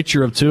restless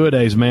nature of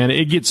two-a-days, man,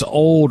 it gets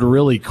old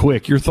really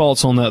quick. Your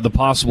thoughts on the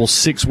possible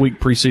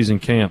 6-week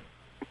preseason camp?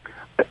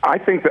 I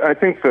think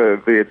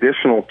the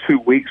additional 2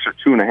 weeks or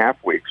 2.5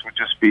 weeks would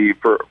just be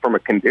from a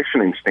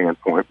conditioning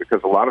standpoint,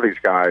 because a lot of these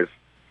guys,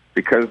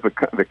 because the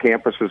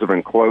campuses have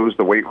been closed,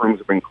 the weight rooms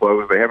have been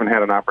closed, they haven't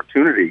had an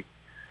opportunity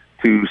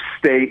to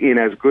stay in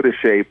as good a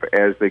shape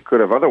as they could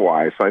have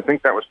otherwise. So I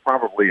think that was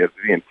probably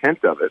the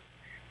intent of it,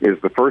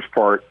 is the first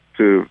part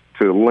to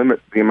limit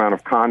the amount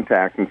of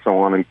contact and so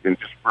on, and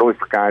just really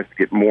for guys to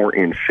get more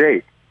in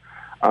shape.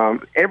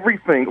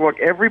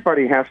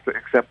 Everybody has to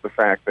accept the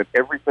fact that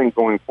everything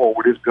going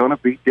forward is going to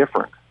be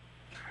different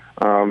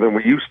than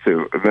we used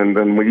to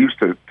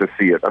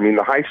see it. I mean,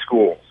 the high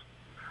schools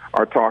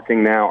are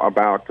talking now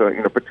about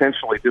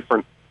potentially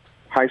different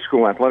high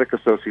school athletic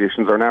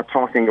associations are now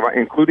talking about,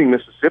 including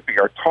Mississippi,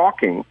 are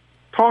talking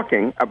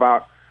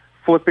about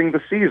flipping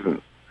the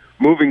seasons,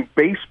 moving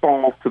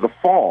baseball to the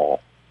fall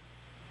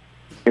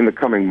in the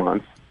coming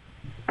months,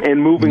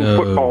 and moving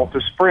football to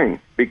spring,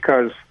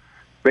 because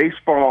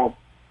baseball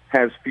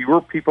has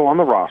fewer people on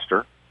the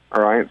roster,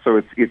 all right?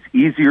 So it's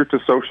easier to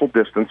social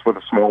distance with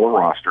a smaller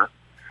roster.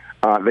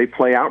 They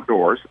play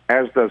outdoors,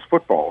 as does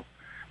football.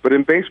 But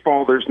in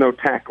baseball, there's no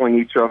tackling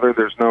each other.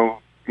 There's no,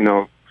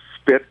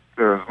 spit,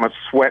 there's much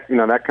sweat,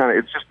 that kind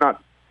of, it's just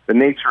not the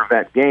nature of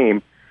that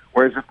game.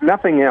 Whereas if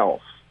nothing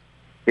else,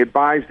 it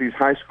buys these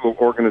high school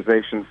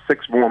organizations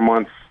 6 more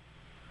months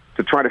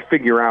to try to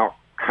figure out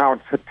how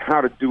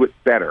to do it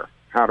better,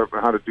 how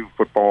to do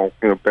football,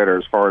 better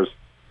as far as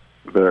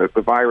the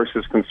virus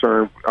is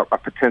concerned, a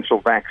potential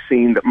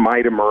vaccine that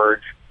might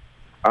emerge.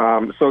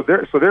 So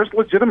there's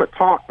legitimate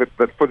talk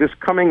that for this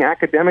coming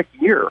academic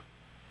year,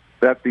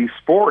 that the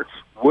sports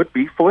would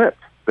be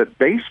flipped, that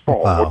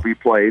baseball would be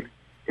played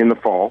in the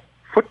fall,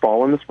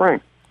 football in the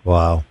spring.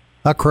 Wow.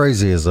 How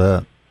crazy is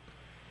that?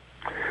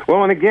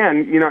 Well, and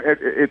again,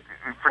 it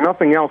for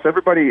nothing else,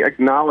 everybody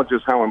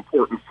acknowledges how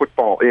important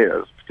football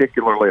is,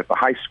 particularly at the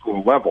high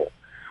school level,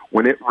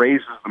 when it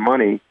raises the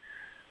money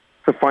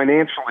to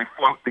financially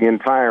float the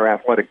entire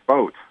athletic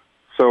boat.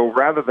 So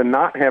rather than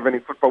not have any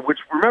football, which,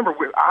 remember,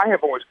 I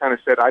have always kind of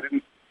said I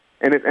didn't,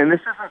 and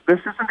this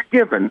isn't a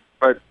given,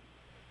 but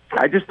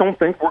I just don't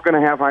think we're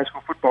going to have high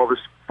school football this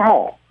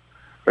fall.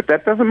 But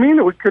that doesn't mean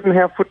that we couldn't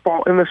have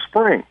football in the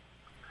spring.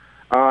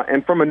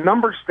 And from a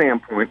numbers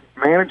standpoint,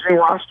 managing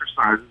roster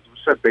sizes, we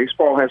said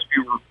baseball has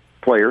fewer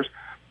players.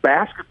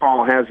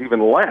 Basketball has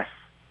even less.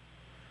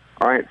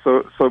 All right,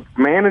 so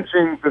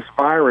managing this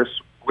virus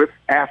with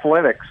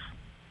athletics,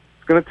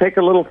 it's going to take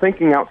a little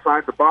thinking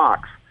outside the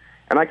box.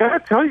 And I got to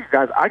tell you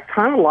guys, I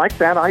kind of like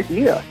that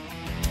idea.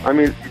 I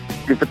mean,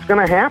 if it's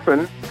going to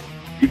happen,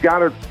 you got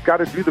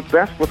to do the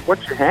best with what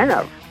you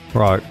have.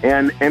 Right.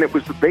 And it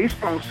was the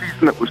baseball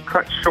season that was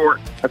cut short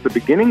at the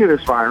beginning of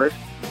this virus.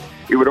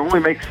 It would only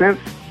make sense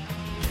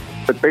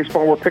that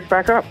baseball will pick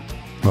back up.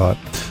 Right.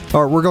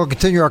 All right, we're going to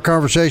continue our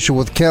conversation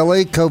with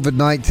Kelly.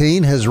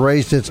 COVID-19 has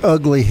raised its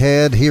ugly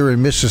head here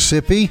in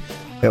Mississippi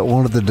at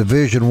one of the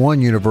Division I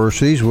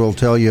universities. We'll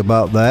tell you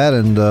about that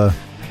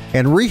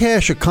and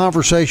rehash a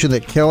conversation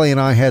that Kelly and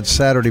I had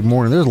Saturday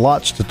morning. There's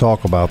lots to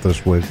talk about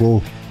this week.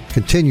 We'll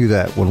continue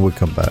that when we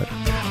come back.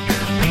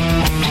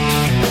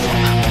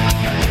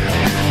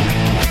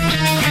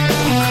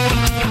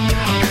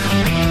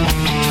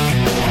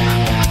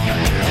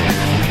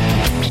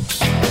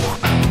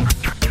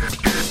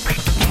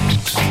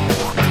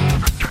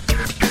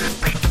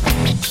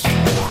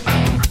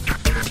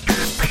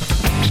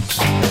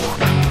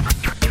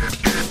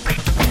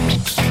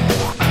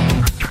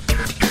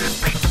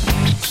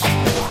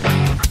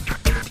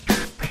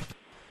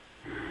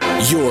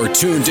 You're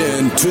tuned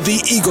in to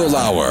the Eagle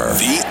Hour.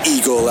 The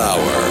Eagle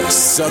Hour.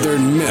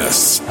 Southern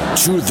Miss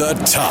to the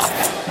top.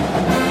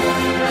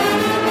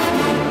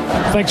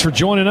 Thanks for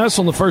joining us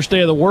on the first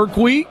day of the work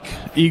week.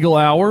 Eagle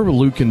Hour,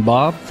 Luke and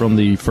Bob from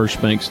the First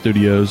Bank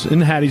Studios in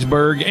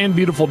Hattiesburg and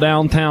beautiful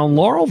downtown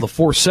Laurel, the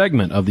fourth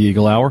segment of the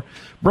Eagle Hour,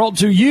 brought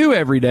to you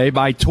every day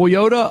by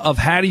Toyota of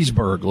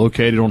Hattiesburg,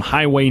 located on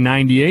Highway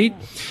 98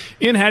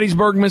 in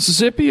Hattiesburg,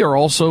 Mississippi, or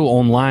also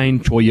online,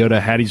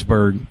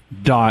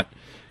 toyotahattiesburg.com.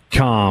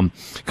 A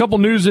couple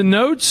news and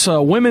notes.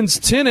 Women's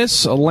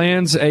tennis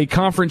lands a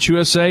Conference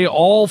USA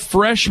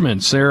all-freshman.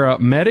 Sarah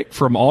Medic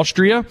from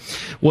Austria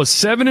was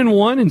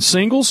 7-1 in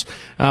singles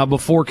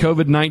before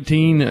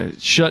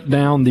COVID-19 shut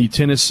down the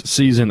tennis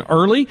season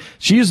early.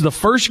 She is the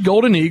first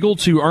Golden Eagle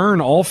to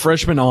earn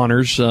all-freshman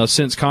honors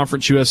since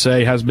Conference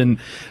USA has been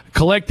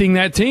collecting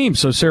that team.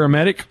 So Sarah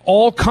Medic,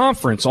 all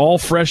conference, all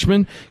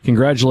freshmen.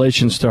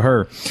 Congratulations to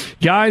her.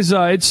 Guys,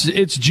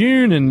 it's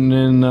June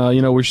and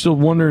we're still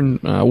wondering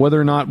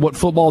whether or not what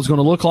football is going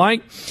to look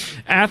like.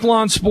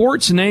 Athlon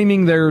Sports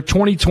naming their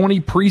 2020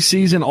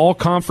 preseason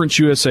all-conference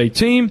USA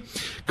team.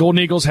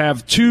 Golden Eagles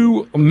have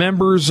two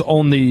members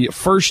on the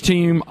first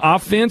team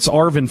offense,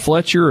 Arvin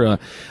Fletcher,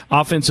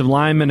 offensive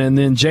lineman, and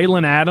then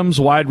Jalen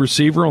Adams, wide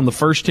receiver on the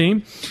first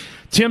team.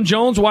 Tim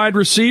Jones, wide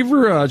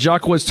receiver,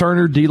 Jacquez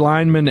Turner, D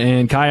lineman,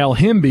 and Kyle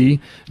Hemby,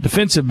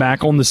 defensive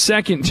back on the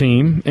second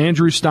team.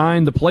 Andrew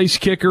Stein, the place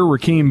kicker,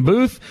 Rakeem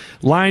Booth,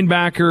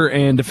 linebacker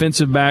and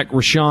defensive back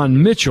Rashawn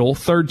Mitchell,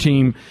 third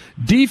team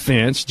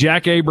defense,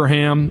 Jack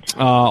Abraham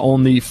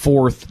on the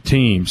fourth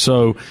team.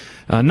 So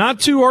not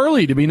too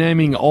early to be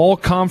naming all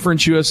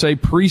Conference USA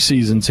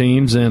preseason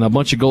teams and a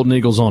bunch of Golden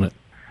Eagles on it.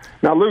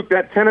 Now, Luke,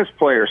 that tennis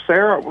player,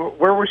 Sarah,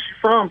 where was she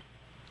from?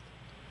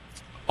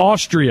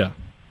 Austria.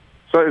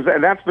 So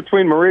that's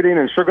between Meridian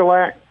and Sugar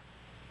Land?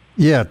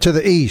 Yeah, to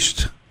the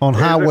east on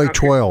Highway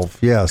 12,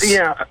 yes.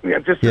 Yeah,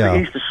 just to the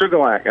east of Sugar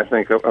Land, I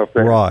think, up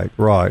there. Right.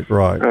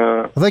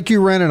 I think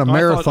you ran in a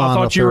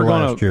marathon up there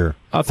last year.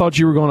 I thought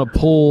you were going to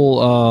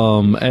pull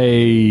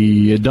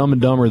a Dumb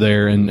and Dumber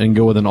there and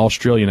go with an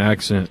Australian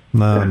accent.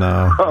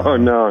 No. Oh,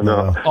 no.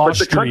 But the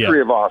Austria. country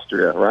of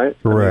Austria, right?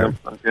 Correct.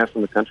 I'm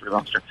guessing the country of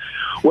Austria.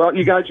 Well,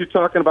 you guys, you're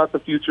talking about the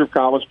future of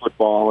college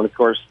football, and, of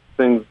course,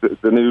 the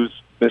news,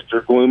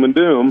 Mr. Gloom and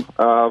Doom.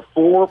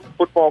 4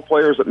 football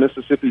players at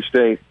Mississippi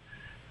State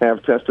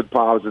have tested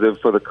positive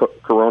for the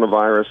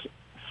coronavirus.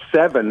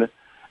 7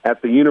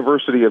 at the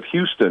University of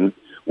Houston,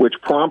 which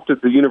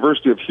prompted the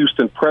University of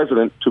Houston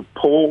president to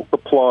pull the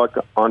plug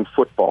on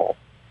football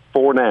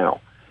for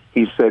now.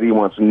 He said he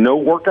wants no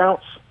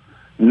workouts,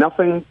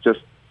 nothing,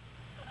 just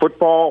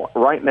football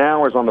right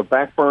now is on the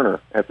back burner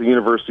at the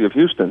University of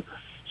Houston.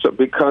 So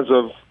because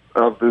of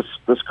this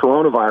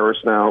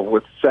coronavirus now,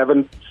 with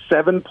seven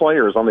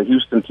players on the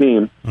Houston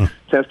team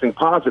testing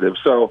positive.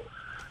 So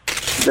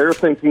they're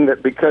thinking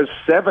that because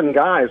 7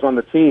 guys on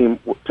the team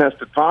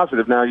tested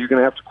positive, now you're going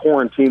to have to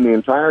quarantine the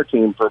entire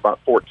team for about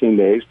 14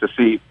 days to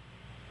see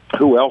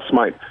who else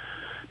might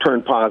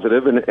turn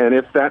positive. And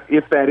if that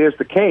is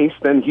the case,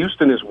 then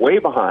Houston is way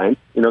behind,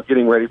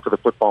 getting ready for the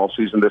football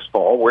season this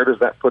fall. Where does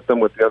that put them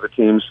with the other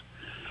teams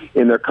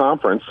in their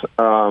conference?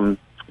 And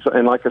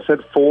like I said,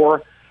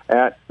 4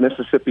 at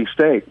Mississippi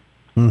State.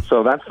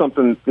 So that's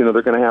something, they're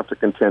going to have to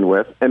contend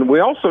with. And we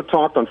also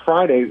talked on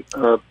Friday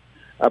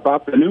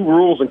about the new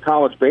rules in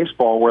college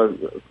baseball where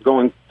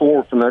going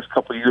forward for the next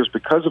couple of years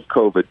because of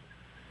COVID,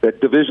 that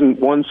Division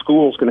I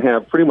schools can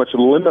have pretty much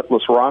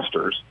limitless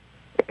rosters,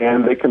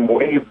 and they can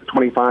waive the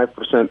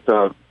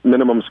 25%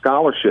 minimum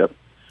scholarship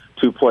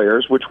to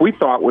players, which we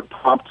thought would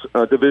prompt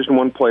Division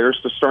I players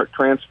to start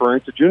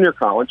transferring to junior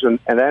college, and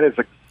that is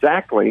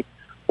exactly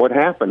what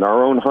happened.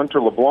 Our own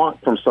Hunter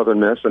LeBlanc from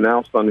Southern Miss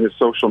announced on his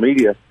social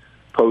media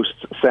post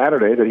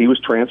Saturday that he was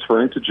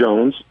transferring to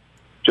Jones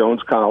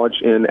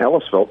College in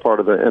Ellisville, part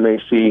of the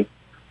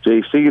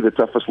MAC-JC, the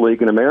toughest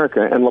league in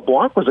America. And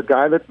LeBlanc was a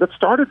guy that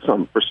started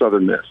some for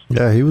Southern Miss.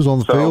 Yeah, he was on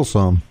the field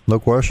some, no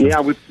question.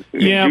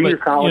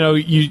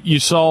 You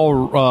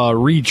saw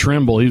Reed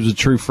Trimble. He was a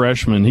true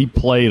freshman. He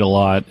played a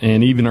lot,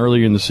 and even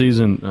earlier in the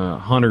season,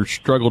 Hunter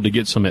struggled to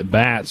get some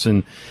at-bats.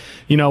 And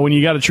when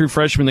you got a true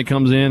freshman that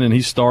comes in and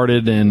he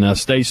started and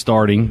stays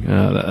starting,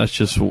 that's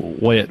just the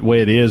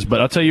way it is.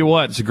 But I'll tell you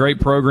what, it's a great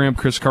program.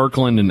 Chris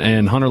Kirkland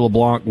and Hunter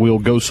LeBlanc will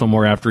go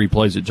somewhere after he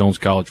plays at Jones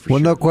College for sure.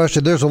 No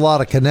question. There's a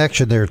lot of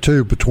connection there,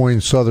 too,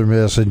 between Southern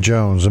Miss and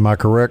Jones. Am I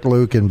correct,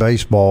 Luke, in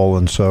baseball?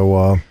 And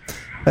so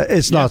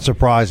it's not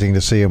surprising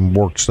to see him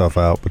work stuff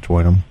out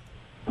between them.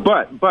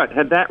 But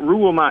had that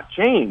rule not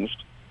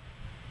changed,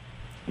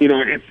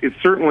 it's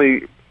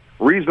certainly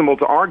reasonable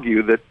to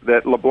argue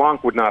that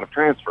LeBlanc would not have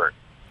transferred.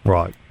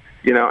 Right.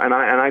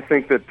 I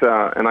think that,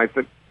 and I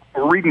think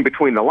we're reading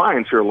between the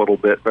lines here a little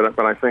bit, but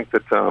I think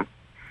that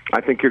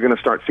I think you're going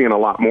to start seeing a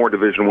lot more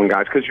Division I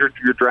guys because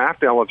you're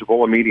draft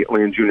eligible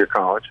immediately in junior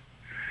college,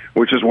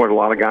 which is what a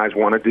lot of guys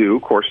want to do.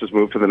 Courses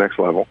move to the next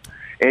level,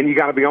 and you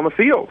got to be on the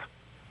field,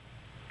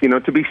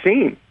 to be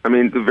seen. I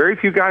mean, very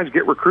few guys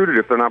get recruited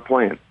if they're not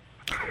playing.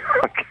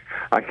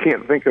 I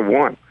can't think of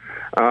one.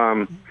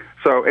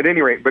 So at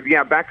any rate, but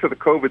yeah, back to the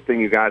COVID thing,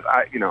 you guys.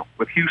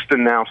 With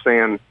Houston now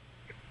saying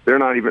they're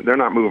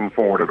not moving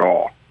forward at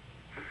all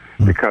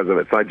because of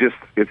it. So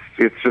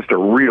it's just a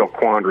real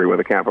quandary with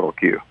a capital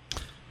Q.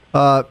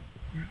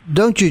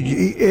 Don't you?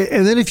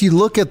 And then if you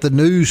look at the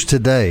news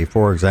today,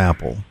 for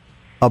example,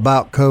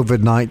 about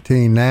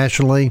COVID-19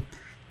 nationally,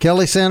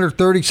 Kelly Sander,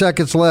 30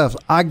 seconds left.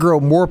 I grow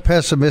more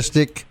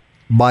pessimistic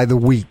by the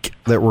week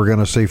that we're going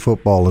to see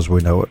football as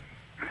we know it.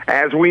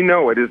 As we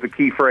know it is the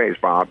key phrase,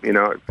 Bob.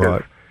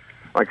 Right.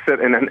 Like I said,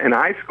 in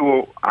high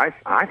school, I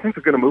think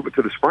they're going to move it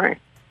to the spring.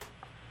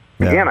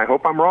 Yeah. Again, I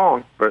hope I'm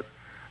wrong, but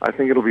I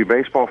think it'll be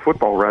baseball,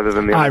 football rather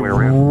than the other way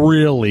around. I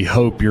really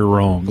hope you're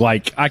wrong.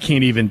 Like, I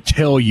can't even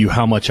tell you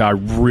how much I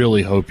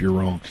really hope you're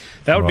wrong.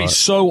 That would be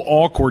so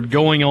awkward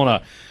going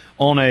on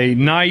a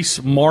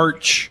nice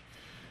March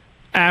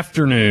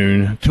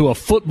afternoon to a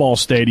football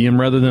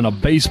stadium rather than a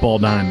baseball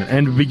diamond.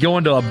 And to be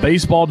going to a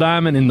baseball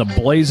diamond in the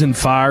blazing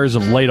fires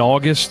of late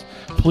August,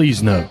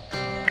 please no.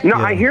 No,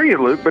 yeah. I hear you,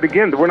 Luke, but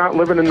again, we're not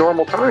living in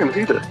normal times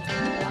either.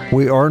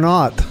 We are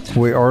not.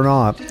 We are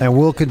not. And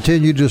we'll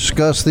continue to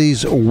discuss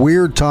these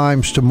weird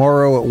times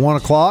tomorrow at 1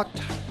 o'clock.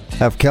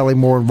 Have Kelly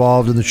more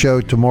involved in the show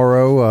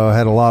tomorrow.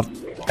 Had a lot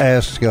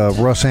asked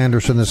Russ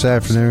Anderson this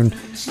afternoon,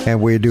 and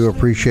we do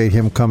appreciate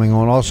him coming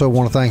on. Also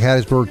want to thank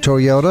Hattiesburg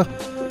Toyota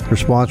for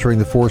sponsoring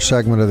the fourth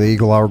segment of the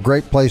Eagle Hour.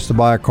 Great place to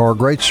buy a car,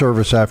 great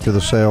service after the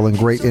sale, and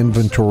great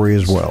inventory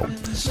as well.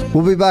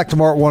 We'll be back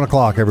tomorrow at 1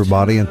 o'clock,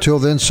 everybody. Until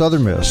then,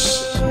 Southern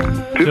Miss.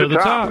 To the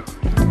top.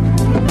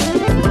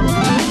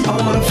 I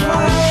want to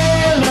fly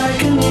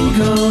like an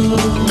eagle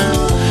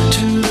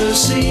to the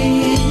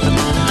sea.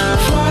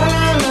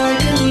 Fly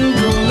like an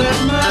eagle, let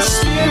my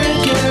spirit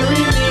carry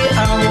me. I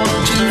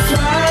want to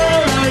fly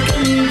like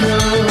an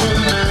eagle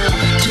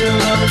till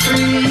I'm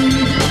free.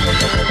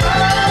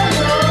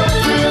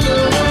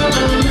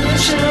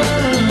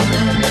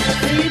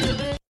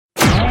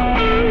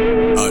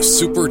 A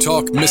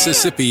SuperTalk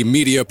Mississippi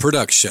media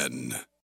production.